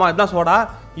 ஆமாம், இதுதான் சோடா.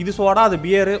 இது சோடா, அது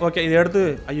பியரு. ஓகே, இதை எடுத்து,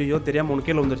 ஐயோ தெரியாமல் ஒன்று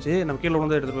கீழே வந்துருச்சு, நம்ம கீழே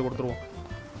வந்து எடுத்து போய் கொடுத்துருவோம்.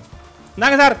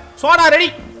 இந்தாங்க சார், சோடா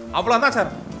ரெடி. அவ்வளோதான் சார்.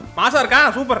 மாசா இருக்கா?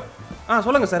 சூப்பர்.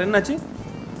 சொல்லுங்கள் சார், என்னாச்சு?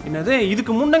 என்னது,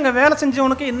 இதுக்கு முன்னங்க வேலை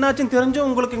செஞ்சவனுக்கு என்னாச்சுன்னு தெரிஞ்சு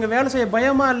உங்களுக்கு இங்கே வேலை செய்ய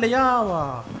பயமா இல்லையா?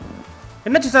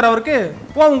 என்னாச்சு சார் அவருக்கு?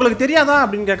 உங்களுக்கு தெரியாதா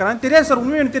அப்படின்னு கேட்குறான். தெரியாது சார்,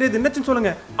 உண்மையாக எனக்கு தெரியாது. என்னாச்சுன்னு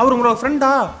சொல்லுங்கள். அவர் உங்களோட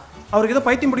ஃப்ரெண்டா? அவருக்கு ஏதோ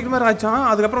பைத்தியம் பிடிக்கிற மாதிரி ஆச்சான்.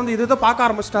 அதுக்கப்புறம் வந்து இதை பார்க்க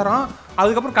ஆரம்பிச்சிட்டாராம்.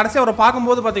 அதுக்கப்புறம் கடைசி அவரை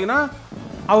பார்க்கும்போது பார்த்தீங்கன்னா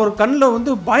அவர் கண்ணில்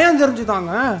வந்து பயம்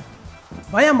தெரிஞ்சுதாங்க.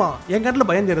 பயமா? என் கண்ணில்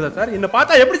பயம் தெரியுதா சார்? என்னை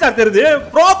பார்த்தா எப்படி சார் தெரியுது?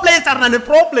 ப்ரோ பிளேயர் சார், நான்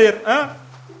ப்ரோ பிளேயர்.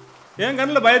 என்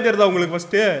கண்ணில் பயம் தெரியுதா உங்களுக்கு?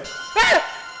 ஃபர்ஸ்ட்டு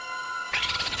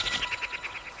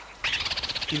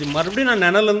இது மறுபடியும் நான்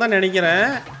நிழல்னு தான்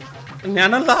நினைக்கிறேன்.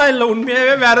 நிழலா இல்லை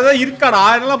உண்மையாகவே வேற ஏதாவது இருக்காடா?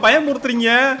 என்னெல்லாம்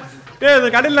பயமுறுத்துறீங்க. இந்த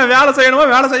கடையில் நான் வேலை செய்யணுமா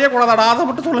வேலை செய்யக்கூடாதாடா? அதை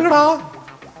மட்டும் சொல்லுங்கடா.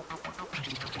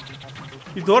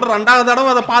 இதோட 2வது தடவை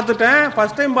அதை பார்த்துட்டேன்.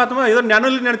 ஃபர்ஸ்ட் டைம் பார்த்தோமா ஏதோ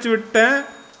நிழல் நினச்சி விட்டேன்.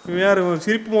 வேறு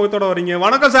சிரிப்பு முகத்தோட வரீங்க.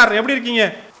 வணக்கம் சார், எப்படி இருக்கீங்க?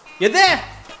 எதே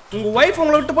உங்கள் ஒய்ஃப்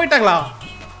உங்களை விட்டு போயிட்டாங்களா?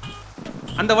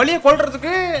 அந்த வழியை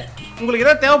கொள்றதுக்கு உங்களுக்கு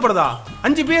ஏதாவது தேவைப்படுதா?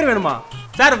 5 பேர் வேணுமா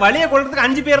சார்? வழியை கொள்றதுக்கு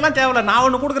 5 பேர்லாம் தேவையில்ல. நான்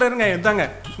ஒன்று கொடுக்குறேங்க. இதாங்க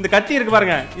இந்த கத்தி இருக்கு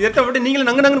பாருங்க. இதை விட்டு நீங்களும்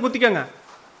நங்கு குத்திக்கோங்க.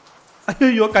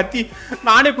 ஐயோ கத்தி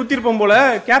நானே குத்திருப்போம் போல.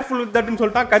 கேர்ஃபுல் வித் தட்னு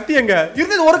சொல்லிட்டா. கத்தி எங்க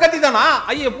இருந்தது? ஒரு கத்தி தானா?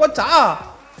 ஐயோ போச்சா?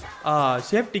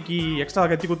 சேஃப்டிக்கு எக்ஸ்ட்ரா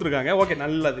கத்தி கொடுத்துருக்காங்க. ஓகே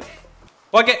நல்லது.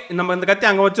 ஓகே நம்ம இந்த கத்தி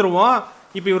அங்கே வச்சுருவோம்.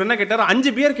 இப்போ இவர் என்ன கேட்டார்?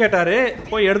 5 பேர் கேட்டார்.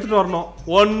 போய் எடுத்துகிட்டு வரணும்.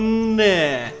 1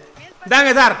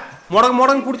 இதாங்க சார்,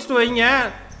 முடங்கு குடிச்சிட்டு வைங்க.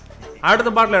 அடுத்த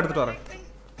பாட்டில் எடுத்துகிட்டு வரேன்.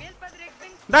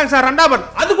 இதாங்க சார் 2வது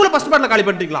பாட்டில். அதுக்குள்ளே ஃபஸ்ட் பாட்டில் காலி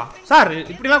பண்ணிட்டீங்களா சார்?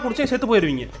 இப்படிலாம் குடிச்சே செத்து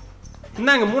போயிடுவீங்க.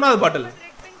 இந்தாங்க 3வது பாட்டில்.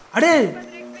 அடே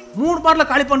 3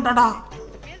 பாட்டில் காலி பண்ணிட்டாடா.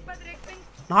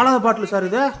 4வது பாட்டில் சார்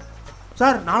இது.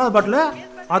 சார் 4வது பாட்டில்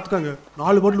பார்த்துக்கோங்க.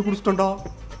 4 பாட்டில் குடிச்சிட்டோம்டா.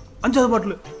 5வது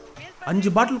பாட்டில் 5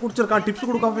 பாட்டில் குடிச்சிருக்கான். டிப்ஸ்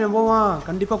கொடுக்காம போவான்.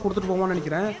 கண்டிப்பாக கொடுத்துட்டு போவான்னு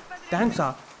நினைக்கிறேன். தேங்க்ஸா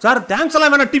சார்? தேங்க்ஸ்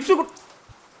எல்லாம் வேணாம், டிப்ஸு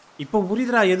இப்போ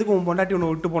புரியுதுடா எதுக்கு உன் பொண்டாட்டி ஒன்று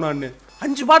விட்டு போனான்னு.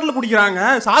 5 பாட்டில் குடிக்கிறாங்க.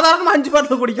 சாதாரணமாக 5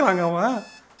 பாட்டில் குடிக்கிறாங்க அவன்.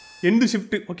 End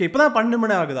shift. ஓகே இப்போ தான் 12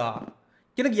 மணி ஆகுதா?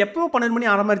 எனக்கு எப்போ 12 மணி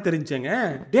ஆன மாதிரி தெரிஞ்சுங்க.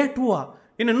 டே 2வா?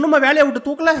 என்ன இன்னுமா வேலையை விட்டு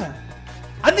தூக்கல?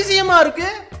 அதிசயமா இருக்கு.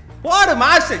 போடு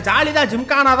மாஸ் ஜாலி தான்.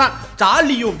 ஜிம்கானா தான்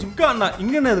ஜாலியோ. ஜிம்கானா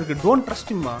இங்கே என்ன இருக்கு? டோன்ட்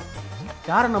ட்ரஸ்ட் இம்மா.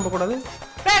 யாரை நம்ப கூடாது?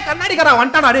 கண்ணாடிக்காரா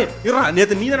வந்துட்டாடா. டே இருடா,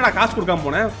 நேற்று நீ தானடா காசு கொடுக்காம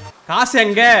போனேன். காசு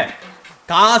எங்க?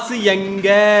 காசு எங்க?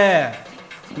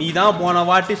 நீ தான் போன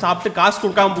வாட்டி சாப்பிட்டு காசு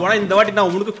கொடுக்காம போன. இந்த வாட்டி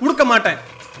நான் உனக்கு கொடுக்க மாட்டேன்.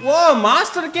 ஓ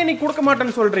மாஸ்டருக்கே நீ கொடுக்க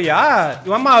மாட்டேன்னு சொல்றியா?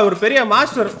 அம்மா ஒரு பெரிய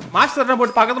மாஸ்டர்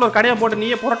போட்டு பக்கத்தில் ஒரு கடையை போட்டு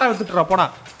நீயே புரோட்டா வித்துட்டுறா. போடா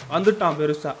வந்துட்டான்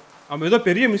பெருசா. அவன் ஏதோ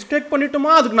பெரிய மிஸ்டேக்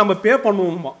பண்ணிட்டோமா, அதுக்கு நம்ம பே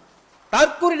பண்ணுவோமா?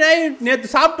 தற்கொலை நேற்று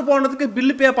சாப்பிட்டு போனதுக்கு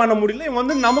பில்லு பே பண்ண முடியல. இவன்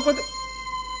வந்து நமக்கு வந்து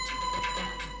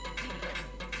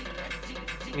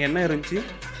என்ன இருந்துச்சு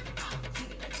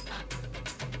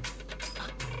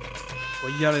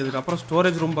பொய்யால. இதுக்கப்புறம்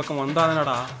ஸ்டோரேஜ் ரூம் பக்கம்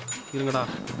வந்தாதானடா. இருங்கடா.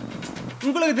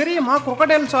 உங்களுக்கு தெரியுமா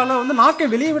crocodileஸால வந்து நாக்கை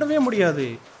வெளியே விடவே முடியாது.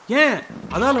 ஏன்?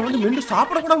 அதால வந்து மென்று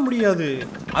சாப்பிடக்கூட முடியாது.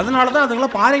 அதனால தான்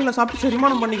அதுங்களாம் பாறைங்களை சாப்பிட்டு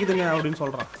செரிமானம் பண்ணிக்குதுங்க அப்படின்னு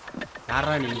சொல்கிறான்.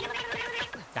 யாரா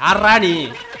நீ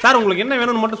சார்? உங்களுக்கு என்ன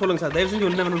வேணும்னு மட்டும் சொல்லுங்கள் சார். தயவு செஞ்சு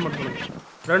என்ன வேணும்னு மட்டும் சொல்லுங்கள்.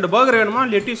 2 பர்கர் வேணுமா?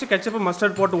 லெட்டியூஸு கெச்சப்பு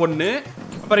மஸ்டர்ட் போட்டு 1.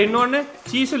 அப்புறம் இன்னொன்று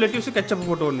சீஸு லெட்டியூஸு கெச்சப்பு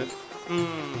போட்டு 1.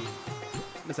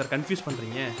 இல்லை சார் கன்ஃபியூஸ்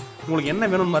பண்ணுறீங்க. உங்களுக்கு என்ன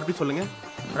வேணும்னு மறுபடியும் சொல்லுங்கள்.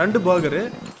 2 பர்கரு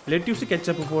லெட்டியூஸு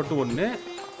கெச்சப்பு போட்டு 1.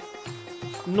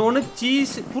 இன்னொன்று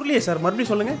சீஸ் புரியலையே சார்,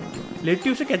 மறுபடியும் சொல்லுங்கள்.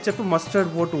 லெட்டியூஸு கெச்சப்பு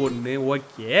மஸ்டர்ட் போட்டு 1.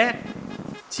 Okay.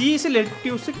 Cheese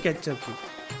லெட்டியூஸு ketchup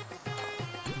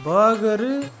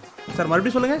burger sir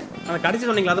மறுபடியும் சொல்லுங்கள். அந்த கடைசி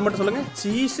சொன்னீங்களா அதை மட்டும் சொல்லுங்கள்.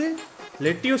 Cheese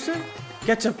லெட்டியூஸு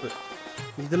ketchup.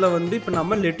 இதில் வந்து இப்போ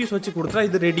நம்ம லெட்டியூஸ் வச்சு கொடுத்தா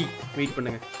இது ரெடி. வெயிட்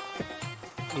பண்ணுங்கள்.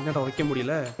 என்னடா வைக்க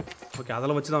முடியல? ஓகே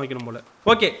அதில் வச்சு தான் வைக்கணும் போல.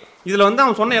 ஓகே இதில் வந்து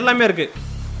அவன் சொன்ன எல்லாமே இருக்குது.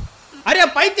 அரே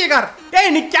பைத்தியக்கார்,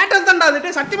 ஏய் நீ கேட்டது தான்டா.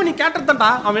 அது சத்தியமா நீ கேட்டது தான்டா.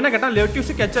 அவன் என்ன கேட்டான்?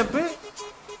 லெட்டியூஸு கெச்சப்பு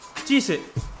சீஸு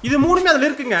இது 3மே அதில்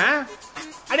இருக்குங்க.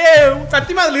 அடே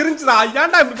சத்தியமா அதில் இருந்துச்சுடா.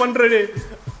 ஏன்டா இப்படி பண்ணுறது?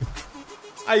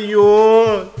 ஐயோ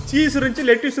சீஸ் இருந்துச்சு,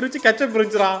 லெட்டியூஸ் இருந்துச்சு, கெச்சப்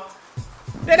இருந்துச்சுடா.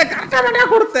 ஏடா கரெக்டாக தானே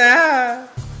கொடுத்தேன்.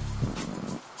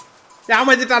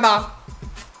 ஏமாத்திட்டாடா.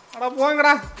 அடா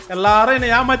போங்கடா, எல்லாரும்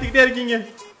என்னை ஏமாத்திக்கிட்டே இருக்கீங்க.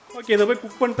 ஓகே இதை போய்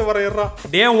குக் பண்ணிட்டு வர.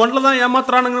 டே 1ல் தான்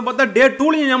ஏமாத்துறானுங்கன்னு பார்த்தா டே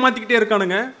 2லையும் ஏமாத்திக்கிட்டே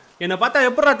இருக்கானுங்க. என்னை பார்த்தா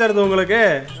எப்படா தெரியுது உங்களுக்கு?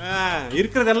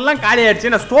 இருக்கிறதெல்லாம் காலி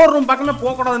ஆயிடுச்சு. நான் ஸ்டோர் ரூம் பக்கமே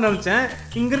போகக்கூடாதுன்னு நினச்சேன்.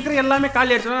 இங்கே இருக்கிற எல்லாமே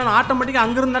காலி ஆயிடுச்சுன்னா நான் ஆட்டோமேட்டிக்காக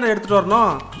அங்கேருந்து தானே எடுத்துகிட்டு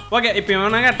வரணும். ஓகே இப்போ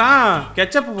என்ன கேட்டான்?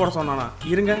 கெச்சப்பு போட சொன்னானா?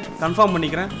 இருங்க கன்ஃபார்ம்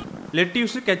பண்ணிக்கிறேன்.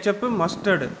 லெட்டியூஸு கெச்சப்பு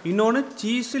மஸ்டர்டு. இன்னொன்று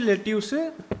சீஸு லெட்டியூஸு.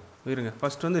 இருங்க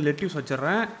ஃபர்ஸ்ட் வந்து லெட்டியூஸ்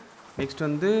வச்சிடுறேன். நெக்ஸ்ட்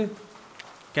வந்து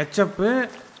கெச்சப்பு.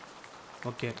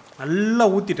 ஓகே நல்லா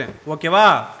ஊற்றிட்டேன். ஓகேவா?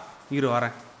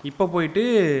 வரேன். இப்போ போயிட்டு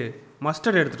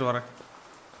மஸ்டர்டு எடுத்துகிட்டு வரேன்.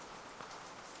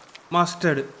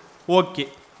 Mustard okay.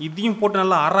 இதையும் போட்டு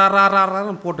நல்லா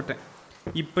அறான்னு போட்டுட்டேன்.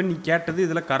 இப்போ நீ கேட்டது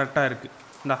இதில் கரெக்டாக இருக்குது.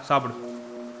 இந்தா சாப்பிடு.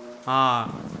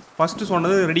 ஃபஸ்ட்டு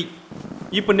சொன்னது ரெடி.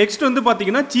 இப்போ நெக்ஸ்ட் வந்து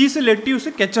பார்த்தீங்கன்னா சீஸு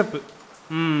லெட்டியூஸு கெச்சப்பு.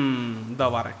 இந்த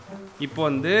வரேன். இப்போ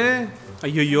வந்து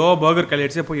ஐயோ பர்கர்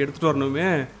கல்யாடிச்சே போய் எடுத்துகிட்டு வரணுமே.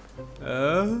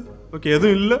 ஓகே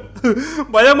எதுவும் இல்லை,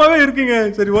 பயமாகவே இருக்குங்க.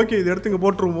 சரி ஓகே, இது எடுத்து இங்கே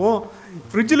போட்டுருவோம்.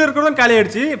 ஃப்ரிட்ஜில் இருக்கிறதும் காலி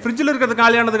ஆயிடுச்சு. ஃப்ரிட்ஜில் இருக்கிறது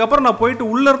காலியானதுக்கப்புறம் நான் போயிட்டு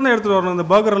உள்ளேருந்து எடுத்துகிட்டு வரணும் இந்த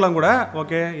பர்கர்லாம் கூட.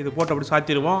 ஓகே, இது போட்டு அப்படி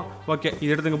சாத்திடுவோம். ஓகே,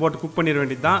 இது எடுத்து இங்கே போட்டு குக் பண்ணிட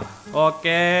வேண்டியது தான்.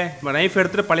 ஓகே, இப்போ நைஃப்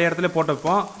எடுத்துகிட்டு பழைய இடத்துல போட்டு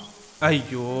வைப்போம்.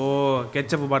 ஐயோ,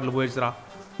 கெச்சப்பு பாட்டில் போயிடுச்சுடா.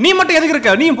 நீ மட்டும் எதுக்கு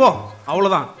இருக்க, நீ போ,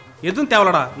 அவ்வளோதான், எதுவும்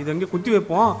தேவலடா. இது எங்கே குத்தி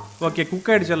வைப்போம். Okay, cook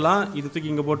ஆகிடுச்செல்லாம். இது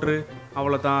தூக்கி இங்கே போட்டுரு,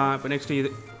 அவ்வளோதான். இப்போ நெக்ஸ்ட்டு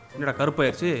இது என்னடா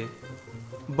கருப்பாயிடுச்சு,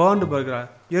 பர்ன்டு பர்கரா,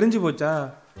 எரிஞ்சு போச்சா?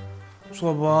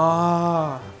 சோபா,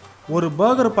 ஒரு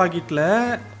பர்கர் பாக்கெட்டில்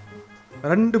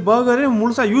 2 பர்கரையும்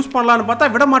முழுசாக யூஸ் பண்ணலான்னு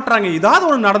பார்த்தா விட மாட்டுறாங்க. இதாவது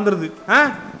ஒன்று நடந்துருது.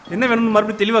 என்ன வேணும்னு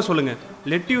மறுபடியும் தெளிவாக சொல்லுங்கள்.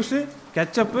 லெட்யூஸு,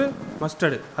 கெச்சப்பு,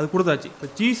 மஸ்டர்டு அது கொடுத்தாச்சு. இப்போ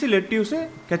சீஸு, லெட்யூஸு,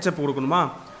 கெச்சப்பு கொடுக்கணுமா?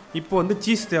 இப்போ வந்து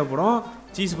சீஸ் தேவைப்படும்.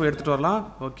 சீஸ் போய் எடுத்துகிட்டு வரலாம்.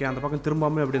 ஓகே, அந்த பக்கம்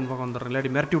திரும்பாமல் அப்படி இந்த பக்கம் வந்துடுறேன்,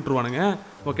 இல்லாட்டி மிரட்டி விட்ருவானுங்க.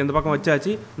 ஓகே, இந்த பக்கம்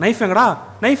வச்சாச்சு. நைஃப் எங்கடா,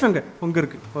 நைஃப் எங்கே உங்கே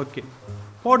இருக்குது. ஓகே,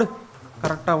 போடு,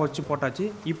 கரெக்டாக வச்சு போட்டாச்சு.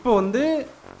 இப்போ வந்து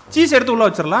சீஸ் எடுத்து உள்ளே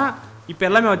வச்சிடலாம். இப்போ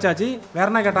எல்லாமே வச்சாச்சு. வேற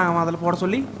என்ன கேட்டாங்க அதில் போட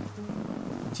சொல்லி?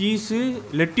 Cheese,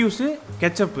 lettuce,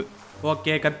 ketchup.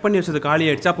 Okay, cut பண்ணி வச்சது காலி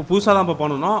ஆயிடுச்சு. அப்போ புதுசாக தான் இப்போ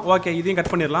பண்ணணும். ஓகே, இதையும்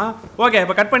கட் பண்ணிடலாம். ஓகே,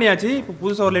 இப்போ கட் பண்ணியாச்சு. இப்போ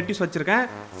புதுசாக ஒரு லெட்யூஸ் வச்சுருக்கேன்.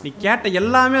 நீ கேட்ட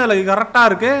எல்லாமே அதில் கரெக்டாக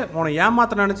இருக்குது. உன்னை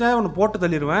ஏமாற்ற நினச்சா உன்னை போட்டு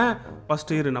தள்ளிடுவேன்.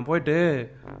 ஃபஸ்ட்டு இரு, நான் போயிட்டு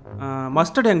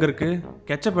மஸ்டர்டு எங்கே இருக்குது,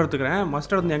 கெச்சப் எடுத்துக்கிறேன்.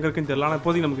 மஸ்டர்டு வந்து எங்கே இருக்குன்னு தெரியல. ஆனால்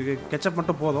இப்போதைக்கு நமக்கு கெச்சப்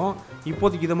மட்டும் போதும்.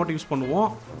 இப்போதைக்கு இதை மட்டும் யூஸ் பண்ணுவோம்.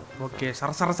 ஓகே,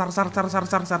 சர சர சர சர சர சர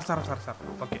சர சர சர சர சர.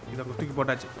 ஓகே, இதை தூக்கி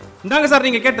போட்டாச்சு. இந்தாங்க சார்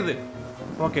நீங்கள் கேட்டது.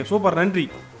 ஓகே, சூப்பர், நன்றி.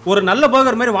 ஒரு நல்ல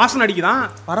பர்கர் மாதிரி வாசனை அடிக்குதான்,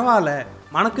 பரவாயில்ல,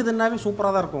 மணக்குதுன்னாவே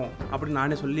சூப்பராக தான் இருக்கும் அப்படின்னு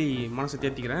நானே சொல்லி மனசை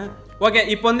தேர்த்திக்கிறேன். ஓகே,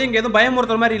 இப்போ வந்து இங்கே எதுவும்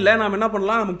பயமுறுத்துற மாதிரி இல்லை. நம்ம என்ன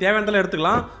பண்ணலாம், நமக்கு தேவையானதெல்லாம்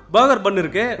எடுத்துக்கலாம். பர்கர் பன்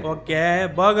இருக்குது. ஓகே,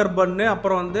 பர்கர் பன்னு,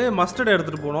 அப்புறம் வந்து மஸ்டர்டு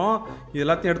எடுத்துகிட்டு போகணும். இது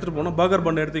எல்லாத்தையும் எடுத்துகிட்டு போகணும். பர்கர்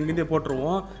பன் எடுத்து இங்கேருந்தே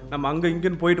போட்டுருவோம். நம்ம அங்கே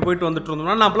இங்கேன்னு போயிட்டு வந்துட்டு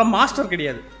இருந்தோம்னா நான் அப்பெல்லாம் மாஸ்டர்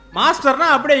கிடையாது. மாஸ்டர்னா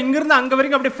அப்படியே இங்கேருந்து அங்கே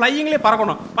வரைக்கும் அப்படியே ஃப்ளையிங்லேயே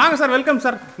பறக்கணும். வாங்க சார், வெல்கம்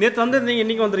சார். நேற்று வந்து நீங்கள்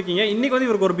இன்றைக்கி வந்திருக்கீங்க. இன்றைக்கி வந்து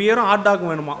இவருக்கு ஒரு பியரும் ஹாட்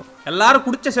டாகும் வேணுமா? எல்லாரும்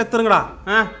குடிச்ச செத்துருங்கடா.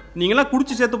 நீங்களாம்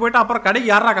குடிச்சு செத்து போயிட்டு அப்புறம் கடைக்கு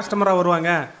யாரா கஸ்டமராக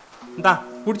வருவாங்க? இந்தா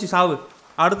குடிச்சு சாவு.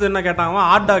 அடுத்து என்ன கேட்டாங்க,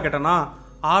 ஹாட் டாக் கேட்டானா?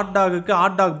 ஹாட் டாகுக்கு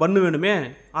ஹாட் டாக் பன்னு வேணுமே.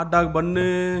 ஹாட் டாக் பன்னு,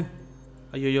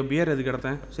 ஐயோ பியர் எதுக்கு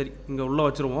எடுத்தேன். சரி, இங்கே உள்ளே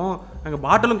வச்சுருவோம். அங்கே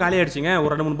பாட்டிலும் காலி ஆகிடுச்சிங்க.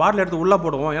 ஒரு 2-3 பாட்டில் எடுத்து உள்ளே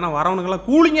போடுவோம். ஏன்னா வரவனுங்கெல்லாம்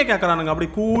கூலிங்கே கேட்குறானுங்க. அப்படி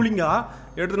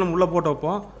கூலிங்காக எடுத்து நம்ம உள்ளே போட்டு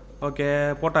வைப்போம். ஓகே,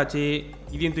 போட்டாச்சு.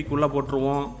 இதையும் தூக்கி உள்ளே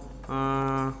போட்டுருவோம்.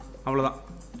 அவ்வளோதான்.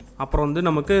 அப்புறம் வந்து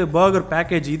நமக்கு பர்கர்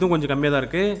பேக்கேஜ் இதுவும் கொஞ்சம் கம்மியாக தான்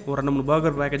இருக்குது. ஒரு 2-3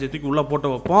 பர்கர் பேக்கேஜ் தூக்கி உள்ளே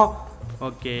போட்டு வைப்போம்.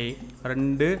 ஓகே,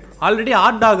 2 ஆல்ரெடி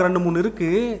ஹாட் டாக் 2-3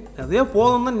 இருக்குது. அதே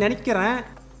போதும் தான் நினைக்கிறேன்.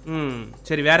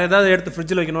 சரி, வேறு ஏதாவது எடுத்து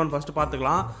ஃப்ரிட்ஜில் வைக்கணும்னு ஃபஸ்ட்டு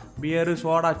பார்த்துக்கலாம். Beer,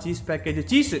 soda, cheese package,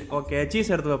 cheese. Okay,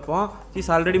 cheese எடுத்து வைப்போம்.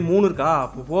 சீஸ் ஆல்ரெடி 3 இருக்கா,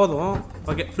 அப்போ போதும்.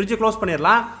 ஓகே, ஃப்ரிட்ஜை க்ளோஸ்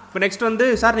பண்ணிடலாம். இப்போ நெக்ஸ்ட் வந்து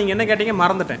சார் நீங்கள் என்ன கேட்டீங்க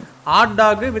மறந்துட்டேன். Hot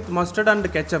dog with mustard and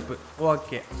ketchup.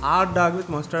 Okay, hot dog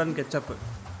with mustard and ketchup.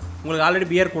 உங்களுக்கு ஆல்ரெடி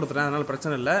பியர் கொடுத்துட்டேன், அதனால்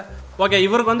பிரச்சனை இல்லை. ஓகே,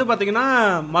 இவருக்கு வந்து பார்த்தீங்கன்னா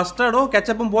மஸ்டர்டும்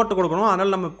கெச்சப்பும் போட்டு கொடுக்கணும்.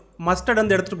 அதனால் நம்ம மஸ்டர்ட்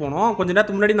வந்து எடுத்துகிட்டு போனோம். கொஞ்சம்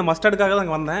நேரத்துக்கு முன்னாடி நான் மஸ்டர்டுக்காக தான்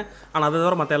அங்கே வந்தேன். ஆனால் அதை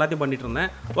தவிர மற்ற எல்லாத்தையும் பண்ணிட்டு இருந்தேன்.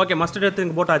 ஓகே, மஸ்டர்ட் எடுத்து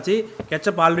இங்கே போட்டாச்சு.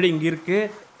 கெச்சப் ஆல்ரெடி இங்கே இருக்குது.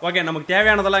 ஓகே, நமக்கு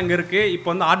தேவையானதெல்லாம் இங்கே இருக்குது. இப்போ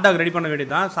வந்து ஹாட் டாக் ரெடி பண்ண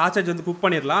வேண்டியதான். சாசேஜ் வந்து குக்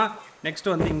பண்ணிடலாம்.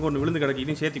 நெக்ஸ்ட்டு வந்து இங்கே ஒன்று விழுந்து கிடக்கு,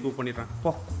 இதையும் சேர்த்து குக் பண்ணிடுறேன்.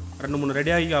 போ, 2-3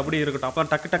 ரெடியாகி அப்படியே இருக்கட்டும். அப்போ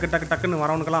டக்கு டக்கு டக்கு டக்குன்னு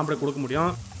வரவனுக்கெல்லாம் அப்படியே கொடுக்க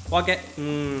முடியும். ஓகே,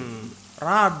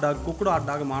 ரா hot dog cooked hot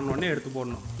dog மாறினோடனே எடுத்து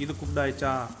போடணும். இது குக்ட்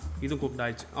ஆயிடுச்சா, இது குக்ட்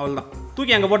ஆயிடுச்சு, அவ்வளோதான்.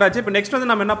 தூக்கி அங்கே போட்டாச்சு. இப்போ நெக்ஸ்ட் வந்து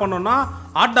நம்ம என்ன பண்ணோம்னா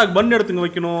ஹாட் டாக் பன் எடுத்துங்க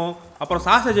வைக்கணும். அப்புறம்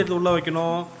சாசேஜ் எடுத்து உள்ளே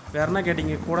வைக்கணும். வேறு என்ன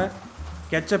கேட்டிங்க கூட?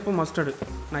 Ketchup, mustard.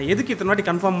 நான் எதுக்கு இத்தனை வாட்டி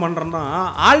கன்ஃபார்ம் பண்ணுறேன்னா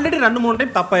ஆல்ரெடி 2-3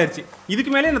 டைம் தப்பாயிருச்சு.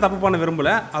 இதுக்கு மேலே என்ன தப்பு பண்ண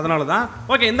விரும்பலை, அதனால தான்.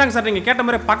 ஓகே, இந்தாங்க சார், நீங்கள் கேட்ட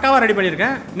மாதிரி பக்காவாக ரெடி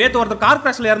பண்ணியிருக்கேன். நேற்று ஒருத்தர் கார்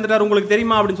கிராஷில் இறந்துட்டார், உங்களுக்கு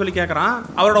தெரியுமா அப்படின்னு சொல்லி கேட்குறான்.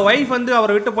 அவரோட ஒய்ஃப் வந்து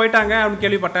அவரை விட்டு போயிட்டாங்க அப்படின்னு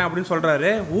கேள்விப்பட்டேன் அப்படின்னு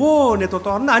சொல்கிறாரு. ஓ, நேற்று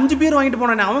ஒருத்தர் வந்து 5 பீர் வாங்கிட்டு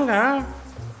போனேன் அவங்க.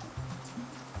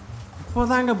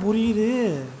 இப்போதாங்க புரியுது.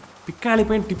 பிக்காளி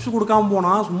பையன் டிப்ஸ் கொடுக்காம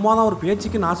போனால் சும்மா தான் ஒரு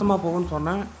பேச்சுக்கு நாசமாக போகும்னு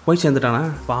சொன்னேன். போய் சேர்ந்துட்டானே,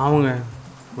 பாவங்க,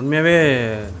 உண்மையாகவே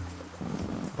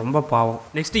ரொம்ப பாவம்.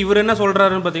 நெக்ஸ்ட் இவர் என்ன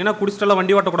சொல்கிறாருன்னு பார்த்தீங்கன்னா, குடிச்சிட்டெல்லாம்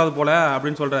வண்டி ஓட்டக்கூடாது போல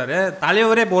அப்படின்னு சொல்கிறாரு.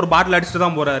 தலைவரே இப்போ ஒரு பாட்டில் அடிச்சுட்டு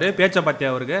தான் போகிறாரு. பேச்சை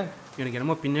பார்த்தியா அவருக்கு? எனக்கு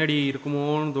என்னமோ பின்னாடி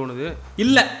இருக்குமோன்னு தோணுது.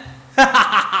 இல்லை,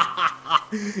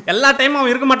 எல்லா டைமும்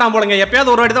அவன் இருக்க மாட்டான் போலங்க.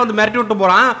 எப்பயாவது ஒரு வாட்டி தான் வந்து மிரட்டி விட்டு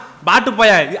போகிறான். பாட்டு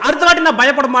போய அடுத்த வாட்டி நான்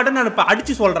பயப்பட மாட்டேன்னு நான் இப்போ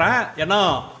அடித்து சொல்கிறேன். ஏன்னா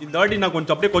இந்த வாட்டி நான்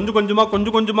கொஞ்சம் அப்படியே கொஞ்சம்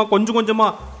கொஞ்சமாக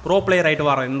ப்ரோ பிளேயர் ஆகிட்டு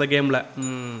வரேன் இந்த கேமில்.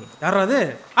 யாராவது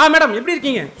மேடம் எப்படி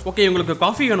இருக்கீங்க? ஓகே, உங்களுக்கு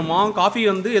காஃபி வேணுமா? காஃபி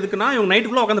வந்து எதுக்குன்னா இவங்க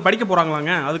நைட்டுக்குள்ளே உட்காந்து படிக்க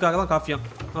போகிறாங்களாங்க, அதுக்காக தான் காஃபியா.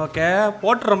 ஓகே,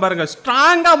 போட்டுறேன் பாருங்க,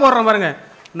 ஸ்ட்ராங்காக போடுறேன் பாருங்க.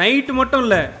 நைட்டு மட்டும்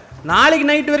இல்லை, நாளைக்கு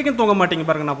நைட்டு வரைக்கும் தூங்க மாட்டீங்க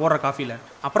பாருங்க நான் போடுற காஃபியில்.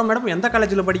 அப்புறம் மேடம் எந்த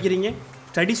காலேஜில் படிக்கிறீங்க?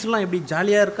 ஸ்டடீஸ்லாம் எப்படி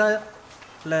ஜாலியாக இருக்கா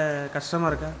இல்லை கஷ்டமாக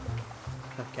இருக்கா?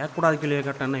 கேட்கக்கூடாது கேள்வி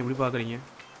கேட்டேன்னா எப்படி பார்க்குறீங்க?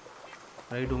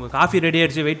 ரைட், உங்கள் காஃபி ரெடி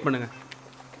ஆகிடுச்சு, வெயிட் பண்ணுங்கள்.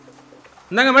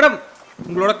 இந்தாங்க மேடம்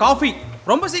உங்களோட காஃபி.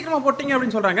 ரொம்ப சீக்கிரமாக போட்டிங்க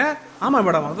அப்படின்னு சொல்கிறாங்க. ஆமாம்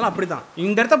மேடம், அதெல்லாம் அப்படி தான்.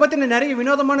 இந்த இடத்த பற்றி நான் நிறைய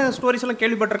வினோதமான ஸ்டோரிஸ் எல்லாம்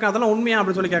கேள்விப்பட்டிருக்கேன். அதெல்லாம் உண்மையா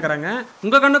அப்படின்னு சொல்லி கேட்குறாங்க.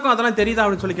 உங்கள் கண்ணுக்கும் அதெல்லாம் தெரியுதா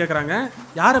அப்படின்னு சொல்லி கேட்குறாங்க.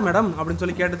 யார் மேடம் அப்படின்னு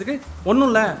சொல்லி கேட்டதுக்கு ஒன்றும்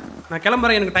இல்லை, நான்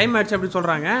கிளம்புறேன், எனக்கு டைம் ஆயிடுச்சு அப்படின்னு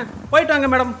சொல்கிறாங்க. போயிட்டாங்க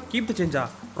மேடம். Keep the சேஞ்சா?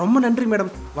 ரொம்ப நன்றி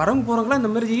மேடம். வரவங்க போகிறவங்களாம்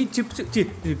இந்த மாதிரி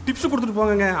டிப்ஸ் கொடுத்துட்டு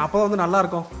போங்க, அப்போ தான் வந்து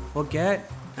நல்லாயிருக்கும். ஓகே.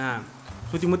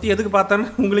 சுற்றி முற்றி எதுக்கு பார்த்தேன்னு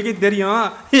உங்களுக்கே தெரியும்.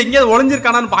 எங்கேயாவது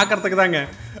ஒளிஞ்சிருக்கானான்னு பார்க்கறதுக்கு தாங்க.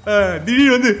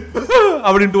 திடீர்னு வந்து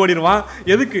அப்படின்ட்டு ஓடிடுவான்.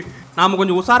 எதுக்கு? நாம்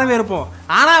கொஞ்சம் உஷாராகவே இருப்போம்.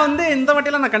 ஆனால் வந்து இந்த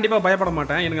வாட்டியெல்லாம் நான் கண்டிப்பாக பயப்பட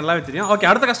மாட்டேன், எனக்கு நல்லாவே தெரியும். ஓகே,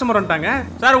 அடுத்த கஸ்டமர் வந்துட்டாங்க.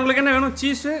 சார் உங்களுக்கு என்ன வேணும்?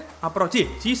 சீஸு, அப்புறம்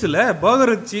சீஸ் இல்லை,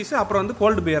 பர்கர் வித் சீஸு, அப்புறம் வந்து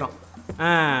கோல்டு பியரும்.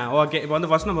 ஓகே. இப்போ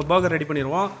வந்து ஃபஸ்ட் நம்ம பர்கர் ரெடி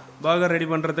பண்ணிடுவோம். பர்கர் ரெடி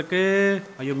பண்ணுறதுக்கு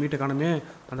ஐயோ மீட்டை காணுமே.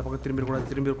 அந்த பக்கம்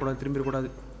திரும்பிடக்கூடாது.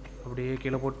 அப்படியே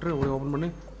கீழே போட்டு அப்படியே ஓப்பன் பண்ணி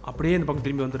அப்படியே இந்த பக்கம்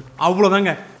திரும்பி வந்துருக்கு.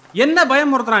 அவ்வளோதாங்க. என்ன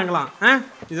பயமுறுத்துறாங்களாம்?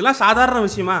 இதெல்லாம் சாதாரண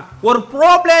விஷயமா? ஒரு bro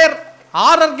player,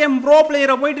 horror game bro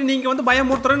பிளேயரை போயிட்டு நீங்கள் வந்து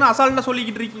பயமுறுத்துறேன்னு அசால்ட்டாக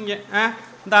சொல்லிக்கிட்டு இருக்கீங்க.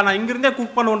 இந்தா நான் இங்கிருந்தே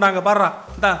குக் பண்ணுவோண்டாங்க பாடுறா.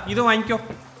 இந்தா இதுவும் வாங்கிக்கோ.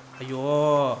 ஐயோ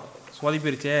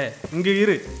சொதிப்பிருச்சே.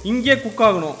 இங்கே குக்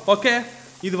ஆகணும். ஓகே,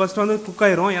 இது ஃபஸ்ட்டு வந்து குக்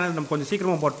ஆயிரும். ஏன்னா நம்ம கொஞ்சம்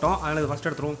சீக்கிரமாக போட்டோம், அதனால் இது ஃபஸ்ட்டு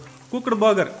எடுத்துருவோம். குக்குடு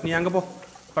பர்கர் நீ அங்கே போ.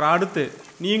 அப்புறம் அடுத்து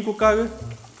நீயும் குக் ஆகு.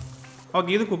 ஓகே,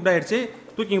 இது குக்ட் ஆகிடுச்சு.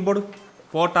 தூக்கிங்க போடு.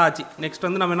 போட்டாச்சு. நெக்ஸ்ட்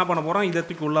வந்து நம்ம என்ன பண்ண போகிறோம்? இதை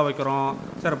தூக்கி உள்ளே வைக்கிறோம்.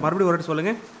 சார் மறுபடியும் ஒரு வாட்டி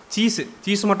சொல்லுங்கள்.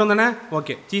 சீஸ் மட்டும் தானே?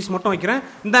 ஓகே, சீஸ் மட்டும் வைக்கிறேன்.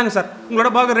 இந்தாங்க சார், உங்களோட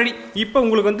பர்கர் ரெடி. இப்போ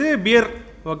உங்களுக்கு வந்து பியர்.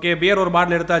 ஓகே, பியர் ஒரு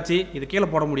பாட்டில் எடுத்தாச்சு. இது கீழே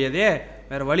போட முடியாதே,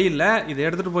 வேறு வழி இல்லை. இதை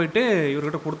எடுத்துகிட்டு போயிட்டு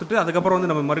இவர்கிட்ட கொடுத்துட்டு அதுக்கப்புறம்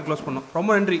வந்து நம்ம மறுபடியும் க்ளோஸ் பண்ணோம். ரொம்ப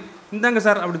நன்றி, இந்தாங்க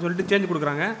சார் அப்படின்னு சொல்லிட்டு சேஞ்ச்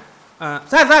கொடுக்குறாங்க.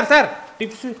 Sir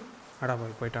tips. அடா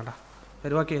போயிட்டான்டா.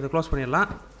 சரி ஓகே, இதை க்ளோஸ்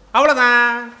பண்ணிடலாம். அவ்வளோதான்.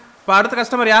 இப்போ அடுத்த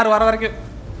கஸ்டமர் யார் வர வரைக்கும்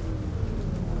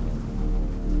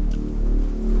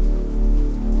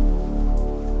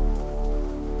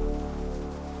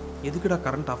எதுக்குடா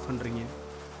கரண்ட் ஆஃப் பண்ணுறீங்க?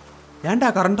 ஏன்டா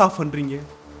கரண்ட் ஆஃப் பண்ணுறீங்க?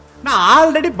 நான்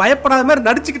ஆல்ரெடி பயப்படாத மாதிரி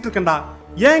நடிச்சுக்கிட்டு இருக்கேன்டா.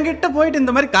 என்கிட்ட போயிட்டு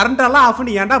இந்த மாதிரி கரண்டெல்லாம் ஆஃப்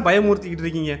பண்ணி ஏன்டா பயமுறுத்திக்கிட்டு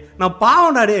இருக்கீங்க? நான்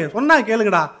பாவம்டாடே, சொன்னா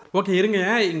கேளுங்கடா. ஓகே இருங்க,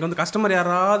 இங்கே வந்து கஸ்டமர்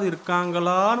யாராவது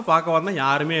இருக்காங்களான்னு பார்க்க வந்தா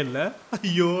யாருமே இல்லை.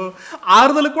 ஐயோ,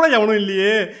 ஆறுதலுக்கு கூட எவனும்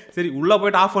இல்லையே. சரி உள்ளே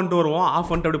போயிட்டு ஆஃப் பண்ணிட்டு வருவோம். ஆஃப்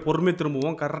பண்ணிட்டு அப்படி பொறுமையாக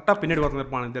திரும்புவோம். கரெக்டாக பின்னாடி வரணும்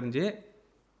இருப்பான் எனக்கு தெரிஞ்சு.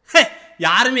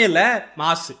 யாருமே இல்லை,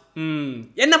 மாசு.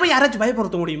 என்ன போய் யாராச்சும்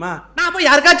பயப்படுத்த முடியுமா? நான் போய்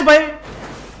யாருக்காச்சும்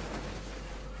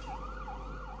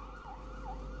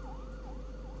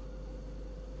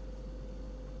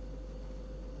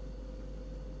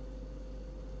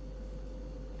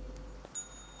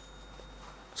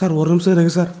சார் ஒரு நிமிஷம்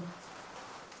இருங்க சார்.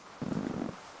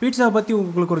 பீட்சாவை பற்றி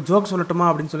உங்களுக்கு ஒரு ஜோக் சொல்லட்டுமா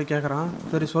அப்படின்னு சொல்லி கேட்குறான்.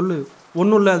 சரி சொல்லு.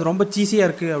 ஒன்றும் இல்லை, அது ரொம்ப சீஸியாக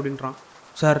இருக்குது அப்படின்றான்.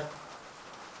 சார்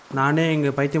நானே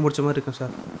இங்கே பைத்தியம் முடிச்ச மாதிரி இருக்கேன்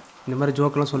சார். இந்த மாதிரி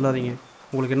ஜோக்கெலாம் சொல்லாதீங்க.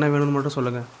 உங்களுக்கு என்ன வேணும்னு மட்டும்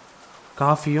சொல்லுங்கள்.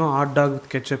 காஃபியும் ஹாட் டாக்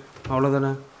வித் கெட்சப்,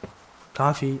 அவ்வளோதானே?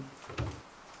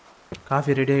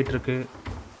 காஃபி ரெடி ஆகிட்டுருக்கு.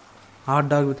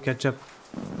 Hot dog with ketchup.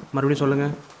 மறுபடியும்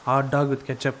சொல்லுங்கள். ஹாட் டாக் வித்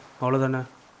கெட்சப், அவ்வளோதானே?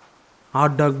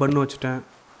 ஹாட் டாக் பன்னு வச்சுட்டேன்,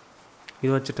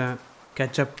 இது வச்சுட்டேன்,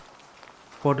 கெச்சப்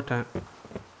போட்டுட்டேன்.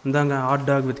 இந்தாங்க ஹாட்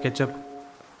டாக் வித் கெச்சப்.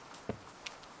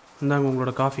 இந்தாங்க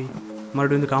உங்களோட காஃபி.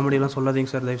 மறுபடியும் வந்து காமெடியெல்லாம்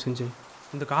சொல்லாதீங்க சார் தயவு செஞ்சு.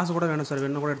 இந்த காசு கூட வேணும் சார்,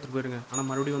 வேணும் கூட எடுத்துகிட்டு போயிருங்க. ஆனால்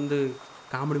மறுபடியும் வந்து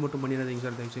காமெடி மட்டும் பண்ணிடாதீங்க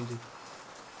சார் தயவு செஞ்சு.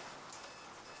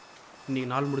 இன்றைக்கி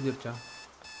நாள் முடிஞ்சிருச்சா?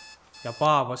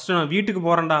 எப்பா ஃபஸ்ட்டு நான் வீட்டுக்கு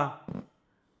போகிறேன்டா.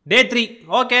 டே 3.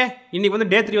 ஓகே, இன்றைக்கி வந்து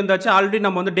டே 3 வந்தாச்சு. ஆல்ரெடி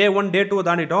நம்ம வந்து டே 1 டே 2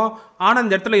 தாண்டிட்டோம். ஆனால்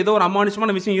இந்த இடத்துல ஏதோ ஒரு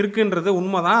அமானுஷமான விஷயம் இருக்குன்றது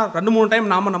உண்மை தான். 2-3 டைம்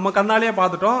நம்ம கண்ணாலேயே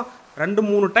பார்த்துட்டோம்.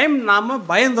 2-3 டைம் நாம்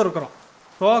பயந்துருக்கிறோம்.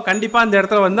 ஸோ கண்டிப்பாக இந்த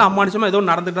இடத்துல வந்து அமானுஷமாக ஏதோ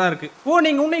நடந்துட்டு தான் இருக்குது.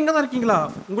 நீங்கள் இன்னும் இங்கே தான் இருக்கீங்களா?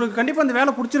 உங்களுக்கு கண்டிப்பாக இந்த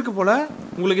வேலை பிடிச்சிருக்கு போல்,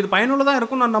 உங்களுக்கு இது பயனுள்ளதாக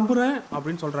இருக்கும்னு நான் நம்புகிறேன்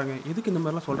அப்படின்னு சொல்கிறாங்க. எதுக்கு இந்த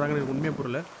மாதிரிலாம் சொல்கிறாங்கன்னு எனக்கு உண்மையாக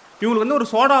புரியல. இவங்களுக்கு வந்து ஒரு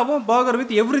சோடாவும் burger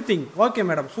with everything. Okay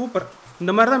madam, super.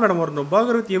 இந்த மாதிரி தான் மேடம் வரணும்.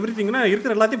 பர்கர் வித் எவ்ரிதிங்னா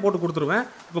இருக்கிற எல்லாத்தையும் போட்டு கொடுத்துருவேன்.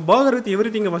 இப்போ பர்கர் வித்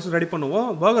எவ்ரிதிங்கை ஃபஸ்ட்டு ரெடி பண்ணுவோம்.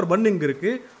 பர்கர் பன் இங்கே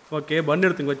இருக்குது. ஓகே, பன்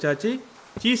எடுத்துங்க வச்சாச்சு.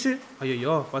 சீஸு,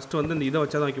 ஐயோ ஃபஸ்ட்டு வந்து இந்த இதை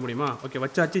வச்சா தான் வைக்க முடியுமா? ஓகே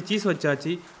வச்சாச்சு. சீஸ்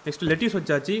வச்சாச்சு. நெக்ஸ்ட் லெட்டிஸ்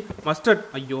வச்சாச்சு. மஸ்டர்ட்,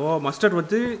 ஐயோ மஸ்டர்ட்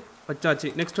வந்து வச்சாச்சு.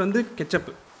 நெக்ஸ்ட் வந்து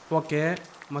கெச்சப்பு. ஓகே,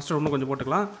 மஸ்டர்ட் இன்னும் கொஞ்சம்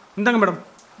போட்டுக்கலாம். இந்தாங்க மேடம்,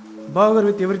 பர்கர்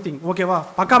வித் எவ்ரிதிங். ஓகேவா?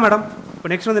 பக்கா மேடம். இப்போ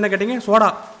நெக்ஸ்ட் வந்து என்ன கேட்டிங்க?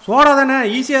 சோடா தானே,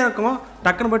 ஈஸியாக இருக்கும்.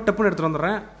 டக்குன்னு போய் டப்புன்னு எடுத்துகிட்டு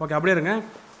வந்துடுறேன். ஓகே அப்படியே இருங்க.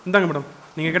 இந்தாங்க மேடம்,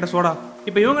 நீங்கள் கேட்ட சோடா.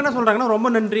 இப்போ இவங்க என்ன சொல்கிறாங்கன்னா, ரொம்ப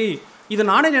நன்றி, இது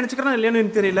நானே நினச்சிக்கிறேன் இல்லையான்னு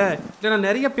எனக்கு தெரியல, இல்லை நான்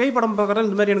நிறைய பேய் படம் பார்க்குறேன்,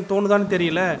 இந்த மாதிரி எனக்கு தோணுதான்னு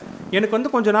தெரியல, எனக்கு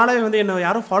வந்து கொஞ்சம் நாளாகவே வந்து என்னை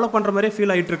யாரும் ஃபாலோ பண்ணுற மாதிரியே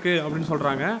ஃபீல் ஆகிட்டுருக்கு அப்படின்னு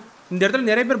சொல்கிறாங்க. இந்த இடத்துல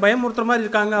நிறைய பேர் பயமுறுத்துற மாதிரி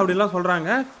இருக்காங்க அப்படின்லாம் சொல்கிறாங்க.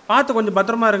 பார்த்து கொஞ்சம்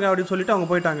பத்திரமா இருங்க அப்படின்னு சொல்லிட்டு அவங்க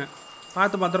போயிட்டாங்க.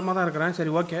 பார்த்து பத்திரமா தான் இருக்கிறேன்.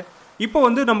 சரி ஓகே. இப்போ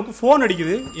வந்து நமக்கு ஃபோன்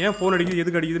அடிக்குது. ஏன் ஃபோன் அடிக்குது,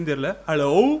 எதுக்கு அடிக்குதுன்னு தெரியல.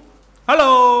 ஹலோ,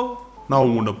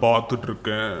 நான் உன்னை பார்த்துட்டு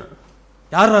இருக்கேன்.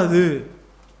 யாரா அது?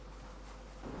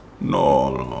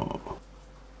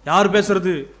 யார்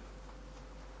பேசுறது?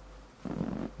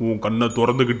 உன் கண்ணை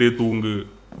திறந்துக்கிட்டே தூங்கு.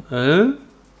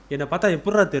 என்னை பார்த்தா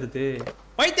எப்படிரா தெரியுது?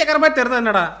 பைத்தியக்கார மாதிரி தெரியுதா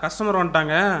என்னடா? கஸ்டமர்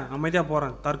வந்துட்டாங்க, அமைதியாக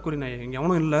போகிறேன். தற்கொலை நான் இங்கே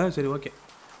எவனும் இல்லை. சரி ஓகே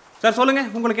சார், சொல்லுங்கள்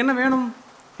உங்களுக்கு என்ன வேணும்?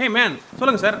 ஹே மேன்,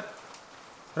 சொல்லுங்கள் சார்.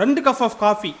 2 கப் ஆஃப்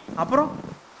காஃபி, அப்புறம்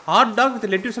hot dog with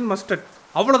lettuce and mustard.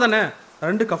 அவ்வளோதானே?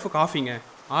 2 cup காஃபிங்க,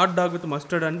 hot dog with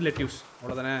mustard and lettuce,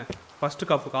 அவ்வளோதானே? ஃபஸ்ட்டு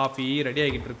கப் காஃபி ரெடி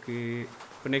ஆகிக்கிட்டு இருக்கு.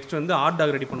 இப்போ நெக்ஸ்ட் வந்து ஹாட்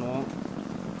டாக் ரெடி பண்ணுவோம்.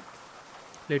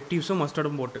 லெட்யூஸும்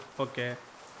மஸ்டர்டும் போட்டு. ஓகே,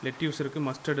 லெட்யூஸ் இருக்குது,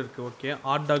 மஸ்டர்ட் இருக்குது. ஓகே,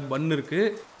 ஹாட் டாக் பன்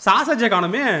இருக்குது. சாசேஜை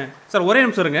காணுமே சார். ஒரே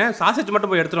நிமிஷம் இருங்க, சாசேஜ்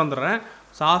மட்டும் போய் எடுத்துகிட்டு வந்துடுறேன்.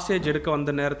 சாசேஜ் எடுக்க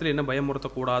வந்த நேரத்தில் என்ன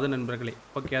பயமுறுத்தக்கூடாது நண்பர்களே.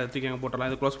 ஓகே, அதை தூக்கி எங்கே போட்டுடலாம்,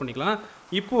 இதை க்ளோஸ் பண்ணிக்கலாம்.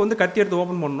 இப்போ வந்து கத்தி எடுத்து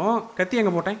ஓப்பன் பண்ணோம். கத்தி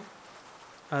எங்கே போட்டேன்?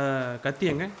 கத்தி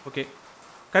எங்கே? ஓகே,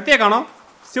 கத்தியை காணோம்.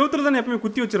 செவுத்துல தானே எப்பவுமே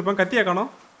குத்தி வச்சுருப்பேன், கத்தியை காணோம்.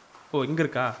 ஓ, இங்கே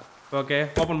இருக்கா? ஓகே,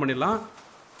 ஓப்பன் பண்ணிடலாம்.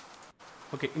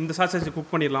 ஓகே, இந்த சாசேஜ்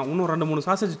குக் பண்ணிடலாம். இன்னும் 2-3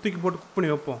 சாசேஜ் தூக்கி போட்டு குக்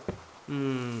பண்ணி வைப்போம்.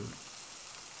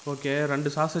 ஓகே, 2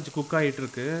 சாசேஜ் குக் ஆகிட்டு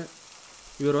இருக்கு.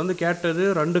 இவர் வந்து கேட்டது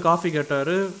 2 காஃபி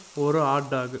கேட்டார், ஒரு ஹாட்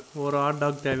டாக். ஒரு ஹாட்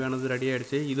டாக் தேவையானது ரெடி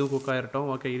ஆகிடுச்சு. இதுவும் குக் ஆகிட்டோம்.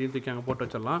 ஓகே, இதையும் தூக்கி அங்கே போட்டு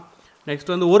வச்சிடலாம்.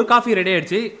 நெக்ஸ்ட் வந்து ஒரு காஃபி ரெடி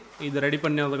ஆகிடுச்சு. இது ரெடி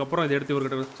பண்ணதுக்கப்புறம் இதை எடுத்து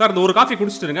இவர்கிட்ட சார் இந்த ஒரு காஃபி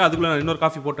குடிச்சிட்டுருங்க, அதுக்குள்ளே நான் இன்னொரு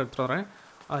காஃபி போட்டு எடுத்துகிட்டு வரேன்.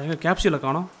 எங்கள் கேப்சூலை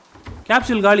காணோம்.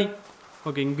 கேப்சூல் காலி.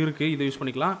 ஓகே, இங்கே இருக்குது, இதை யூஸ்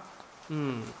பண்ணிக்கலாம்.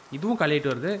 இதுவும்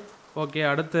காலியாகிட்டு வருது. ஓகே,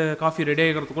 அடுத்த காஃபி ரெடி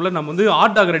ஆகிறதுக்குள்ளே நம்ம வந்து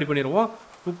ஹாட் டாக் ரெடி பண்ணிடுவோம்.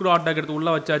 குக்குடு ஹாட் டாக் எடுத்து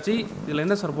உள்ளே வச்சாச்சு. இதில்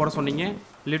என்ன சார் போட சொன்னீங்க?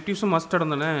 லெட்யூஸும்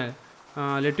மஸ்டர்டும் தானே?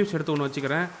 லெட்யூஸ் எடுத்து ஒன்று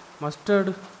வச்சுக்கிறேன்.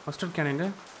 மஸ்டர்ட் கேனுங்க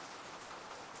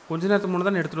கொஞ்ச நேரத்துக்கு முன்னே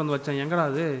தானே எடுத்துகிட்டு வந்து வச்சேன். எங்கடா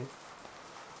அது?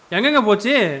 எங்கெங்கே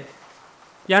போச்சு?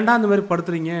 ஏன்டா அந்த மாதிரி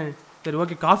படுத்துறீங்க? சரி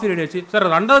ஓகே, காஃபி ரெடி ஆச்சு சார்.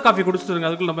 2வது காஃபி குடிச்சிட்டுருங்க,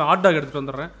 அதுக்குள்ள நம்ம ஹாட் டாக் எடுத்துகிட்டு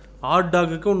வந்துடுறேன். ஹாட்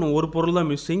டாக்குக்கு இன்னும் ஒரு பொருள் தான்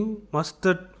மிஸ்ஸிங்.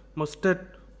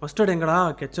 மஸ்டர்ட் எங்கடா?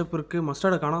 கெச்சப் இருக்குது,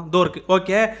 மஸ்டர்டை காணோம். இதோ இருக்குது.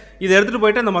 ஓகே, இதை எடுத்துகிட்டு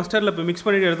போயிட்டு அந்த மஸ்டர்டில் இப்போ மிக்ஸ்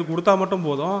பண்ணிவிட்டு எடுத்து கொடுத்தா மட்டும்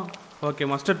போதும். ஓகே,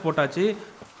 மஸ்டர்ட் போட்டாச்சு.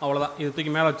 அவ்வளோதான், இதை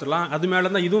தூக்கி மேலே வச்சிடலாம். அது மேலே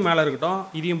இருந்தால் இதுவும் மேலே இருக்கட்டும்.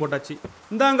 இதையும் போட்டாச்சு.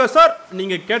 இந்தாங்க சார்,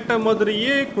 நீங்கள் கேட்ட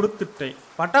மாதிரியே கொடுத்துட்டேன்.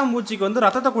 பட்டாம்பூச்சிக்கு வந்து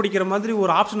ரத்தத்தை குடிக்கிற மாதிரி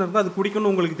ஒரு ஆப்ஷன் இருக்குது, அது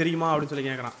குடிக்கணும்னு உங்களுக்கு தெரியுமா அப்படின்னு சொல்லி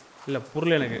கேட்குறான். இல்லை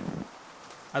புரியல எனக்கு.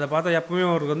 அதை பார்த்தா எப்பவுமே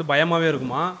அவருக்கு வந்து பயமாகவே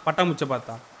இருக்குமா பட்டாம்பூச்சை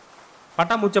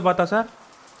பார்த்தா சார்?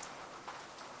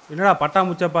 என்னடா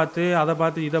பட்டாம்பூச்சை பார்த்து அதை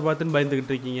பார்த்து இதை பார்த்துன்னு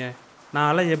பயந்துக்கிட்டு இருக்கீங்க?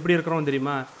 நான்லாம் எப்படி இருக்கிறோம்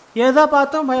தெரியுமா? எதை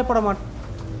பார்த்தும் பயப்பட மாட்டேன்.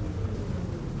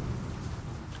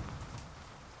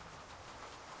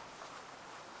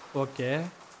 ஓகே,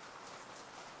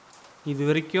 இது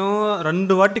வரைக்கும்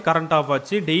 2 வாட்டி கரண்ட் ஆஃப்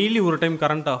ஆச்சு. டெய்லி ஒரு டைம்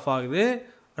கரண்ட் ஆஃப் ஆகுது.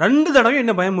 2 தடவை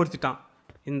என்ன பயமுறுத்திட்டான்.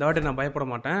 இந்த வாட்டி நான் பயப்பட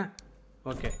மாட்டேன்.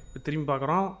 ஓகே, இப்போ திரும்பி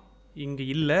பார்க்குறோம். இங்கே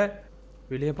இல்லை,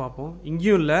 வெளியே பார்ப்போம்.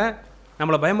 இங்கேயும் இல்லை.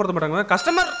 நம்மளை பயமுறுத்த மாட்டாங்க.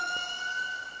 கஸ்டமர்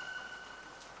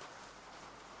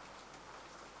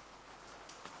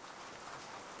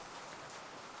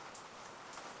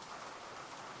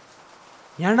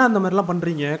ஏன்டா அந்த மாதிரிலாம்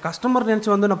பண்ணுறீங்க? கஸ்டமர் நினச்சி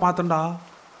வந்து நான் பார்த்தேன்டா.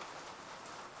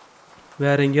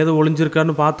 வேறு எங்கேயாவது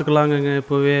ஒளிஞ்சிருக்கான்னு பார்த்துக்கலாங்கங்க.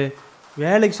 இப்போவே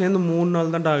வேலைக்கு சேர்ந்து 3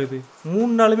 நாள் தான்டா ஆகுது.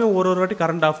 3 நாளுமே ஒரு வாட்டி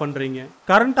கரண்ட் ஆஃப் பண்ணுறீங்க.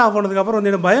 கரண்ட் ஆஃப் பண்ணதுக்கப்புறம்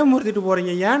வந்து என்ன பயமுறுத்திட்டு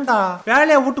போகிறீங்க. ஏன்டா?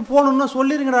 வேலையை விட்டு போகணுன்னா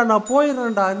சொல்லிடுங்கடா, நான்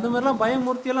போயிடுறேன்டா. இந்த மாதிரிலாம்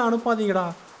பயமுறுத்தியெல்லாம் அனுப்பாதீங்கடா.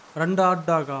 2 ஹாட்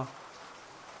டாகா?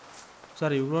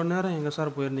 சார் இவ்வளோ நேரம் எங்கே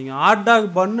சார் போயிருந்தீங்க? ஹாட் டாக்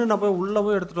பன்னு நான் போய் உள்ளே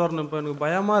போய் எடுத்துகிட்டு வரணும். இப்போ எனக்கு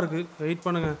பயமாக இருக்குது. வெயிட்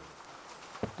பண்ணுங்கள்,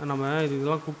 நம்ம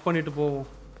இதெல்லாம் குக் பண்ணிவிட்டு போவோம்.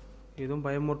 எதுவும்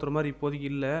பயமுறுத்துற மாதிரி இப்போதைக்கு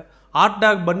இல்லை. ஹாட்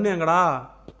டாக் பன்னு எங்கடா?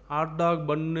 ஹாட் டாக்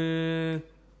பன்னு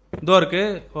இதோ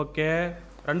இருக்குது. ஓகே,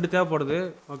 2 தேவைப்படுது.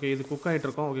 ஓகே, இது குக் ஆகிட்டு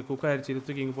இருக்கோம். ஓகே, குக் ஆகிடுச்சு. இது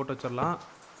தூக்கி இங்கே போட்டு வச்சிடலாம்.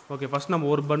 ஓகே, ஃபஸ்ட் நம்ம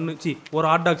ஒரு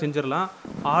ஹாட் டாக் செஞ்சிடலாம்.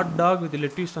 Hot dog with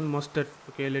lettuce and mustard.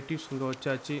 Okay, lettuce இங்கே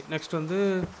வச்சாச்சு. நெக்ஸ்ட் வந்து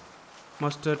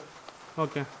மஸ்டர்ட்.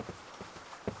 ஓகே,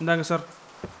 இந்தாங்க சார்.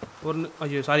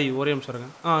 ஐயோ சாரி, ஒரே நிமிஷம் இருங்க.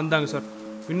 இந்தாங்க சார்.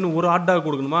 இன்னும் ஒரு ஹாட் டாக்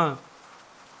கொடுக்கணுமா?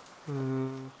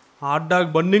 ஹாட்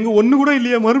டாக் பண்ணுங்க ஒன்று கூட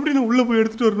இல்லையா? மறுபடியும் நான் உள்ளே போய்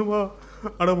எடுத்துகிட்டு வரணுமா?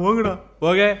 அட போங்கடா.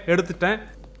 ஓகே, எடுத்துட்டேன்.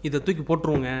 இதை தூக்கி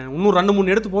போட்டுருவோங்க. இன்னும்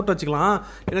 2-3 எடுத்து போட்டு வச்சுக்கலாம்.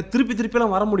 ஏன்னா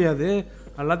திருப்பிலாம் வர முடியாது.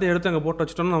 எல்லாத்தையும் எடுத்து அங்கே போட்டு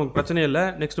வச்சுட்டோம்னா நமக்கு பிரச்சனையே இல்லை.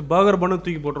 நெக்ஸ்ட் பர்கர் பண்ணு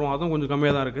தூக்கி போட்டுருவோம். அதுவும் கொஞ்சம்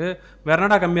கம்மியாக தான் இருக்குது. வேற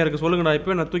என்னடா கம்மியாக இருக்குது சொல்லுங்கடா.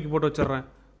 இப்போ நான் தூக்கி போட்டு வச்சிடுறேன்.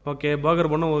 ஓகே,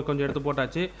 பர்கர் பண்ணு கொஞ்சம் எடுத்து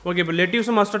போட்டாச்சு. ஓகே, இப்போ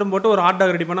லெட்யூஸும் மஸ்டர்டும் போட்டு ஒரு ஹாட்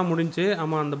டாக் ரெடி பண்ணால் முடிஞ்சு.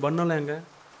 ஆமாம், அந்த பண்ணெல்லாம் எங்கே?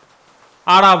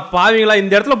 ஆடா பாவீங்களா,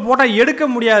 இந்த இடத்துல போட்டால் எடுக்க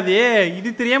முடியாது. இது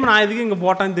தெரியாமல் நான் எதுக்கு இங்கே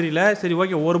போட்டான்னு தெரியல. சரி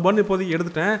ஓகே, ஒரு பன் இப்போதைக்கு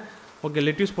எடுத்துட்டேன். ஓகே,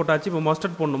 லெட்யூஸ் போட்டாச்சு. இப்போ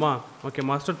மஸ்டர்ட் போடணுமா? ஓகே,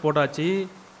 மஸ்டர்ட் போட்டாச்சு.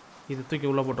 இது தூக்கி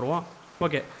உள்ளே போட்டுருவோம்.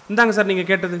 ஓகே, இந்தாங்க சார் நீங்கள்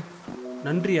கேட்டது.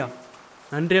 நன்றியா?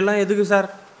 நன்றியெல்லாம் எதுக்கு சார்?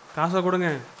 காசை கொடுங்க.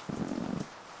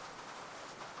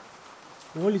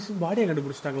 போலீஸு பாடியை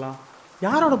கண்டுபிடிச்சிட்டாங்களா?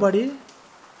 யாரோட பாடி?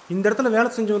 இந்த இடத்துல வேலை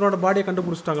செஞ்சவனோட பாடியை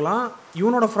கண்டுபிடிச்சிட்டாங்களாம்.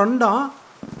 இவனோட ஃப்ரெண்டா?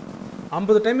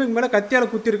 50 டைமுக்கு மேலே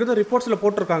கத்தியால் குத்தி இருக்கிறது ரிப்போர்ட்ஸில்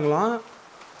போட்டிருக்காங்களாம்.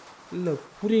 இல்லை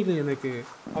புரியல எனக்கு.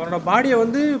 அவரோட பாடியை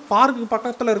வந்து பார்க்கு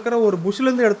பக்கத்தில் இருக்கிற ஒரு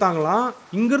புஷ்லேருந்து எடுத்தாங்களாம்.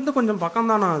 இங்கேருந்து கொஞ்சம்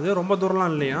பக்கம் தானா? அது ரொம்ப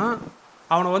தூரம்லாம் இல்லையா?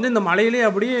 அவனை வந்து இந்த மலையிலே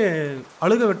அப்படியே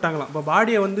அழுக விட்டாங்களாம். இப்போ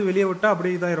பாடியை வந்து வெளியே விட்டால்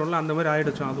அப்படியே இதாயிரும்ல, அந்த மாதிரி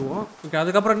ஆகிடுச்சான் அதுவும். ஓகே,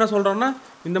 அதுக்கப்புறம் என்ன சொல்கிறான்னா,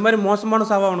 இந்த மாதிரி மோசமான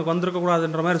சாவை அவனுக்கு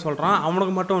வந்திருக்கக்கூடாதுன்ற மாதிரி சொல்கிறான்.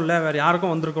 அவனுக்கு மட்டும் இல்லை, வேறு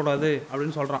யாருக்கும் வந்திருக்கக்கூடாது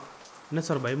அப்படின்னு சொல்கிறான். என்ன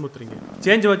சார் பயமுறுத்துறீங்க?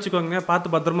 சேஞ்சு வச்சுக்கோங்க,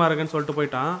 பார்த்து பத்திரமா இருக்குன்னு சொல்லிட்டு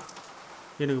போயிட்டான்.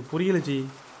 எனக்கு புரியல ஜி.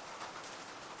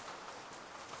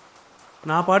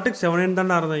 நான் பாட்டுக்கு 7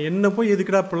 தானே இருந்தேன். என்ன போய்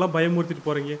எதுக்குடா இப்படிலாம் பயமுறுத்திட்டு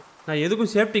போகிறீங்க? நான்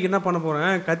எதுக்கும் சேஃப்டிக்கு என்ன பண்ண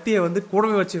போகிறேன், கத்தியை வந்து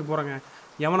கூடவே வச்சுக்க போகிறேங்க.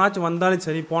 எவனாச்சும் வந்தாலும்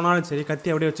சரி போனாலும் சரி கத்தி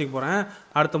அப்படியே வச்சுக்க போகிறேன்.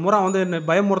 அடுத்த முறை வந்து என்ன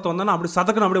பயமுறுத்த வந்தாலும் அப்படி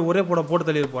சதக்குன்னு அப்படியே ஒரே போட்டு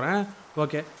தள்ளிட போகிறேன்.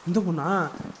 ஓகே, இந்த பொண்ணா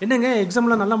என்னங்க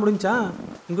எக்ஸாம்லாம் நல்லா முடிஞ்சா?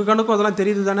 உங்கள் கணக்கும் அதெல்லாம்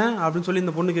தெரியுது தானே அப்படின்னு சொல்லி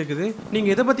இந்த பொண்ணு கேட்குது.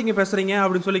 நீங்கள் எதை பற்றிங்க பேசுகிறீங்க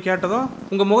அப்படின்னு சொல்லி கேட்டதும்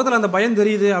உங்கள் முகத்தில் அந்த பயம்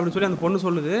தெரியுது அப்படின்னு சொல்லி அந்த பொண்ணு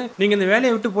சொல்லுது. நீங்கள் இந்த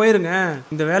வேலையை விட்டு போயிருங்க,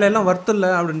 இந்த வேலையெல்லாம் வர்த்து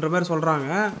இல்லை அப்படின்ற மாதிரி சொல்கிறாங்க.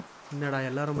 என்னடா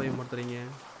எல்லாரும் பயமுறுத்துறீங்க?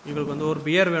 எங்களுக்கு வந்து ஒரு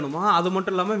பியர் வேணுமா, அது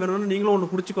மட்டும் இல்லாமல் வேணும்னு நீங்களும் ஒன்று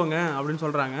குடிச்சிக்கோங்க அப்படின்னு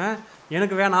சொல்கிறாங்க.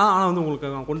 எனக்கு வேணாம், ஆனால் வந்து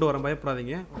உங்களுக்கு நான் கொண்டு வரேன்,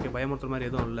 பயப்படாதீங்க. ஓகே, பயமுறுத்துற மாதிரி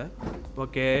எதுவும் இல்லை.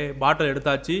 ஓகே, பாட்டில்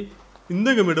எடுத்தாச்சு.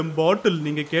 இந்தங்க மேடம் பாட்டில்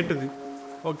நீங்கள் கேட்டது.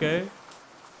 ஓகே,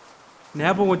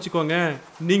 ஞாபகம் வச்சுக்கோங்க,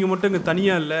 நீங்கள் மட்டும் இங்கே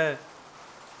தனியாக இல்லை,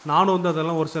 நானும் வந்து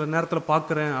அதெல்லாம் ஒரு சில நேரத்தில்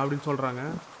பார்க்குறேன் அப்படின்னு சொல்கிறாங்க.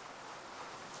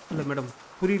 இல்லை மேடம்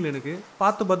புரியல எனக்கு,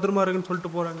 பார்த்து பத்திரமா இருக்குன்னு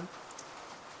சொல்லிட்டு போகிறாங்க.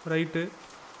 ரைட்டு.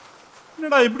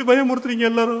 என்னடா இப்படி பயமுறுத்துறீங்க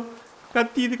எல்லாரும்?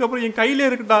 கத்தி இதுக்கப்புறம் என் கையிலே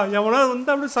இருக்குடா, எவனா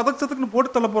வந்து அப்படியே சதக்குன்னு போட்டு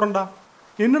தள்ள போகிறேன்டா.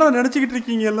 என்னடா நினச்சிக்கிட்டு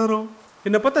இருக்கீங்க எல்லாரும்?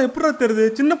 என்னை பார்த்தா எப்படா தெரியுது?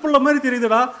 சின்ன பிள்ளை மாதிரி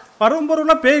தெரியுதுடா.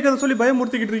 பரம்பரெல்லாம் பேய் கதை சொல்லி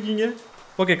பயமுறுத்திக்கிட்டு இருக்கீங்க.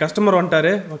 ஓகே, கஸ்டமர்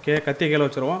வந்துட்டாரு. ஓகே, கத்தியை கையில்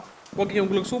வச்சுருவோம். ஓகே,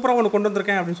 உங்களுக்கு சூப்பராக ஒன்று கொண்டு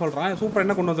வந்திருக்கேன் அப்படின்னு சொல்கிறான். சூப்பராக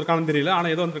என்ன கொண்டு வந்திருக்கான்னு தெரியல,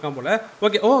 ஆனால் ஏதோ வந்திருக்கான் போல.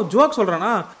 ஓகே, ஓ ஜோக்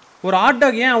சொல்கிறானா? ஒரு ஹாட்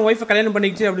டாக் ஏன் அவன் ஒய்ஃபை கல்யாணம்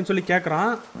பண்ணிக்கிச்சு அப்படின்னு சொல்லி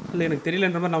கேட்குறான். இல்லை எனக்கு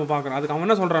தெரியலன்ற மாதிரி நம்ம பார்க்குறோம். அதுக்கு அவன்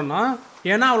என்ன சொல்கிறான்னா,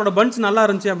 ஏன்னா அவளோட பன்ஸ் நல்லா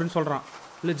இருந்துச்சு அப்படின்னு சொல்கிறான்.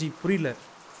 இல்லை ஜி புரியல,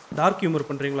 டார்க் ஹியூமர்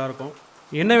பண்ணுறீங்களா இருக்கும்.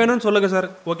 என்ன வேணும்னு சொல்லுங்கள் சார்.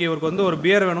 ஓகே, இவருக்கு வந்து ஒரு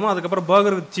பியர் வேணுமா, அதுக்கப்புறம்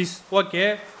burger with cheese. Okay,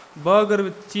 burger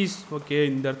with cheese. Okay,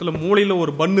 இந்த இடத்துல மூளையில்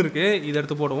ஒரு பன் இருக்குது, இதை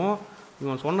எடுத்து போடுவோம்.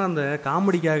 இவன் சொன்ன அந்த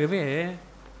காமெடிக்காகவே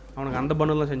அவனுக்கு அந்த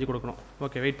பன்னெல்லாம் செஞ்சு கொடுக்கணும்.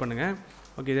 ஓகே, வெயிட் பண்ணுங்கள்.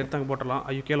 ஓகே, இதை எடுத்து அங்கே போட்டலாம்.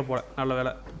 ஐயோ கீழே போட, நல்ல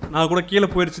வேலை. நான் கூட கீழே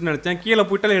போயிடுச்சுன்னு நினச்சேன். கீழே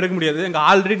போயிட்டாலும் எடுக்க முடியாது, அங்கே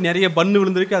ஆல்ரெடி நிறைய பன்னு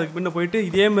விழுந்திருக்கு. அதுக்கு பின்ன போயிட்டு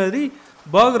இதே மாதிரி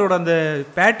பர்கரோட அந்த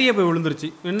பேட்டியே போய் விழுந்துருச்சு.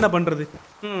 என்ன பண்ணுறது?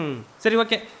 சரி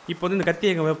ஓகே, இப்போ வந்து இந்த கத்தியை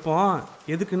எங்கே வைப்போம்.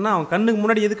 எதுக்குன்னா அவன் கண்ணுக்கு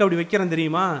முன்னாடி எதுக்கு அப்படி வைக்கிறான்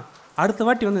தெரியுமா? அடுத்த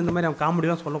வாட்டி வந்து இந்த மாதிரி அவன்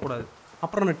காமெடிலாம் சொல்லக்கூடாது,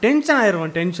 அப்புறம் நான் டென்ஷன்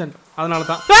ஆயிடுவேன். டென்ஷன் அதனால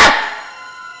தான்.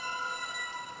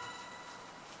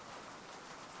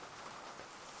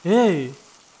 ஏய்,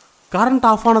 கரண்ட்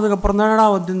ஆஃப் ஆனதுக்கப்புறம் தானடா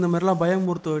வந்து இந்த மாதிரிலாம்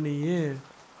பயமுறுத்துவ நீ?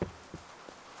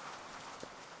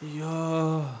 ஐயோ,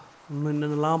 இன்னும்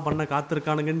என்னென்னலாம் பண்ண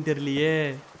காத்திருக்கானுங்கன்னு தெரியலையே.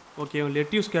 ஓகே, அவன்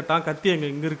லெட்யூஸ் கேட்டான். கத்தி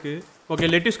எங்கே இருக்குது? ஓகே,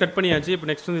 லெட்யூஸ் கட் பண்ணியாச்சு. இப்போ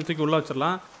நெக்ஸ்ட் வந்து தூக்கி உள்ளே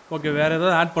வச்சிடலாம். ஓகே, வேறு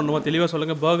ஏதாவது ஆட் பண்ணுவோம், தெளிவாக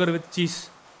சொல்லுங்கள். Burger with cheese.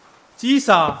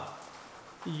 சீஸா?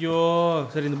 ஐயோ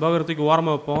சரி, இந்த பர்கரை தூக்கி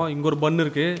ஓரமாக வைப்போம். இங்கே ஒரு பன்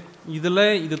இருக்குது, இதில்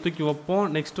இதை தூக்கி வைப்போம்.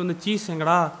 நெக்ஸ்ட் வந்து சீஸ்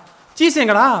எங்கடா? சீஸ்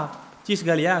எங்கடா? சீஸ்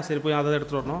காலியா? சரி, போய் அதை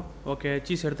எடுத்துகிட்டு வரணும். ஓகே,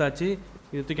 சீஸ் எடுத்தாச்சு.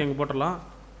 இதை தூக்கி அங்கே போட்டுடலாம்.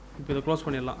 இப்போ இதை க்ளோஸ்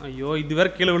பண்ணிடலாம். ஐயோ, இது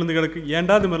வேறு கீழே விழுந்து கிடக்கு.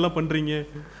 ஏன்டா இது மாதிரிலாம் பண்ணுறீங்க?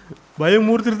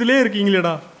 பயமுறுத்துறதுலே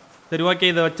இருக்கீங்களேடா. சரி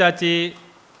ஓகே, இதை வச்சாச்சு.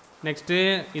 நெக்ஸ்ட்டு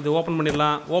இது ஓப்பன்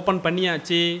பண்ணிடலாம். ஓப்பன்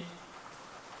பண்ணியாச்சு.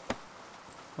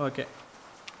 ஓகே,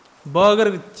 பர்கர்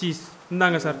வித் சீஸ்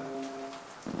இந்தாங்க சார்.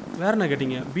 வேறு என்ன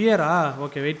கேட்டிங்க? பியரா?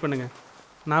 ஓகே, வெயிட் பண்ணுங்கள்.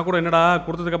 நான் கூட என்னடா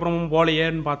கொடுத்ததுக்கப்புறமும்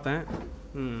போலையேன்னு பார்த்தேன்.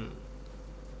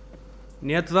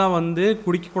 நேற்று தான் வந்து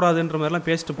குடிக்கக்கூடாதுன்ற மாதிரிலாம்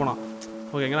பேசிட்டு போனான்.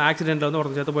 ஓகேங்களா, ஆக்சிடெண்ட்டில் வந்து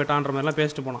ஒருத்தர் செத்து போயிட்டான்ற மாதிரிலாம்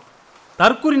பேசிட்டு போனான்.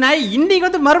 தற்கூரி நாய் இன்றைக்கி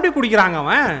வந்து மறுபடியும் குடிக்கிறாங்க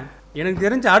அவன். எனக்கு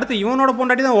தெரிஞ்சு அடுத்து இவனோட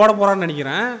பொண்டாட்டி தான் ஓட போகிறான்னு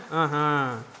நினைக்கிறேன்.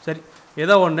 சரி,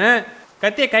 ஏதோ ஒன்று.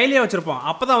 கத்தியை கையிலேயே வச்சுருப்போம்,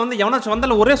 அப்போ தான் வந்து எவனாச்சும்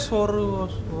வந்தாலும் ஒரே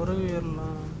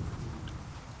சொருவிடலாம்.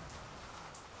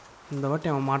 இந்த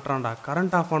வாட்டி அவன் மாட்டுறான்டா.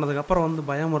 கரண்ட் ஆஃப் ஆனதுக்கப்புறம் வந்து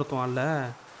பயமுறுத்துவான்ல.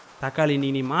 தக்காளி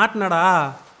நீ மாட்டினடா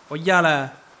ஒய்யால.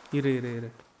 இரு இரு இரு,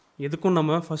 எதுக்கும்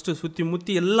நம்ம ஃபஸ்ட்டு சுற்றி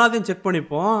முற்றி எல்லாத்தையும் செக்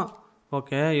பண்ணிப்போம்.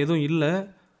 ஓகே, எதுவும் இல்லை.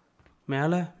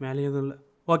 மேலே எதுவும் இல்லை.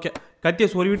 ஓகே, கத்தியை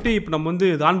சொருவிட்டு இப்போ நம்ம வந்து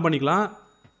இது ஆன் பண்ணிக்கலாம்.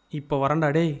 இப்போ வரண்டா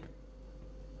டேய்.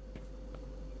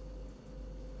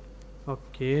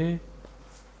 ஓகே,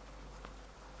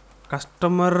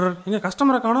 கஸ்டமர் எங்க?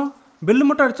 கஸ்டமரை காணோம். பெல்லு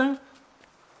மட்டும் அடித்தேன்.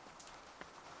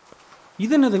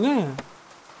 இது என்னதுங்க?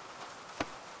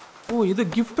 ஓ, இது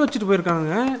கிஃப்ட் வச்சுட்டு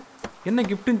போயிருக்கானுங்க. என்ன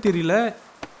கிஃப்ட்டுன்னு தெரியல,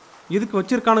 எதுக்கு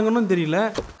வச்சிருக்கானுங்கன்னு தெரியல.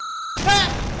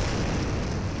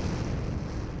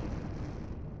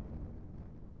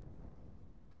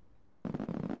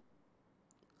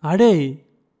 அடே,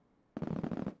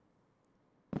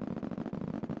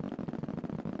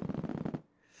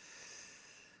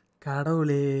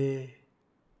 கடவுளே,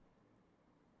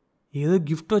 ஏதோ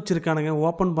கிஃப்ட் வச்சுருக்கானுங்க.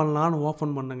 ஓப்பன் பண்ணலான்னு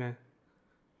ஓப்பன் பண்ணுங்க,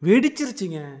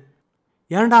 வெடிச்சிருச்சுங்க.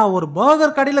 ஏன்டா ஒரு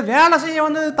பர்கர் கடையில் வேலை செய்ய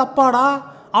வந்தது தப்பாடா?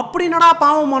 அப்படி என்னடா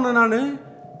பாவம் பண்ண நான்?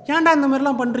 ஏன்டா இந்த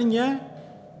மாதிரிலாம் பண்ணுறீங்க?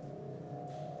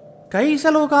 கை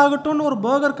செலவுக்காகட்டும்னு ஒரு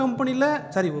பர்கர் கம்பெனியில்,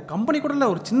 சரி ஒரு கம்பெனி கூட இல்லை,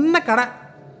 ஒரு சின்ன கடை,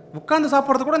 உட்காந்து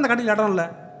சாப்பிட்றது கூட இந்த கடையில் இடம் இல்லை.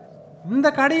 இந்த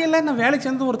கடையில் நான் வேலைக்கு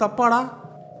சேர்ந்து ஒரு தப்பாடா,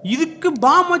 இதுக்கு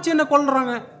பாம் வச்சு என்ன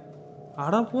கொள்ளுறாங்க.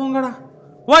 அட போங்கடா.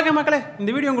 ஓகே மக்களே, இந்த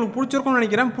வீடியோ உங்களுக்கு பிடிச்சிருக்கும்னு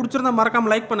நினைக்கிறேன். பிடிச்சிருந்தா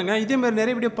மறக்காமல் லைக் பண்ணுங்கள். இதேமாதிரி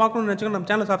நிறைய வீடியோ பார்க்கணும்னு நினச்சிக்கோங்க, நம்ம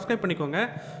சேனலை சப்ஸ்கிரைப் பண்ணிக்கோங்க.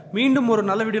 மீண்டும் ஒரு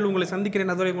நல்ல வீடியோவில் உங்களை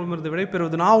சந்திக்கிறேன். அதுவரை உங்களுக்கு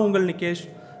விடைபெறுவது நான் உங்கள் Nikesh.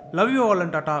 Love you all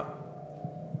and tata.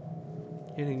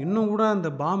 எனக்கு இன்னும் கூட அந்த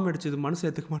பாம் அடிச்சது மனசு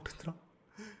ஏற்றுக்க மாட்டேங்கிறான்.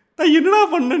 நான் என்னடா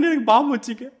பண்ணேன்னு எனக்கு பாம்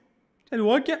வச்சுக்க. சரி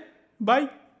ஓகே, பாய்.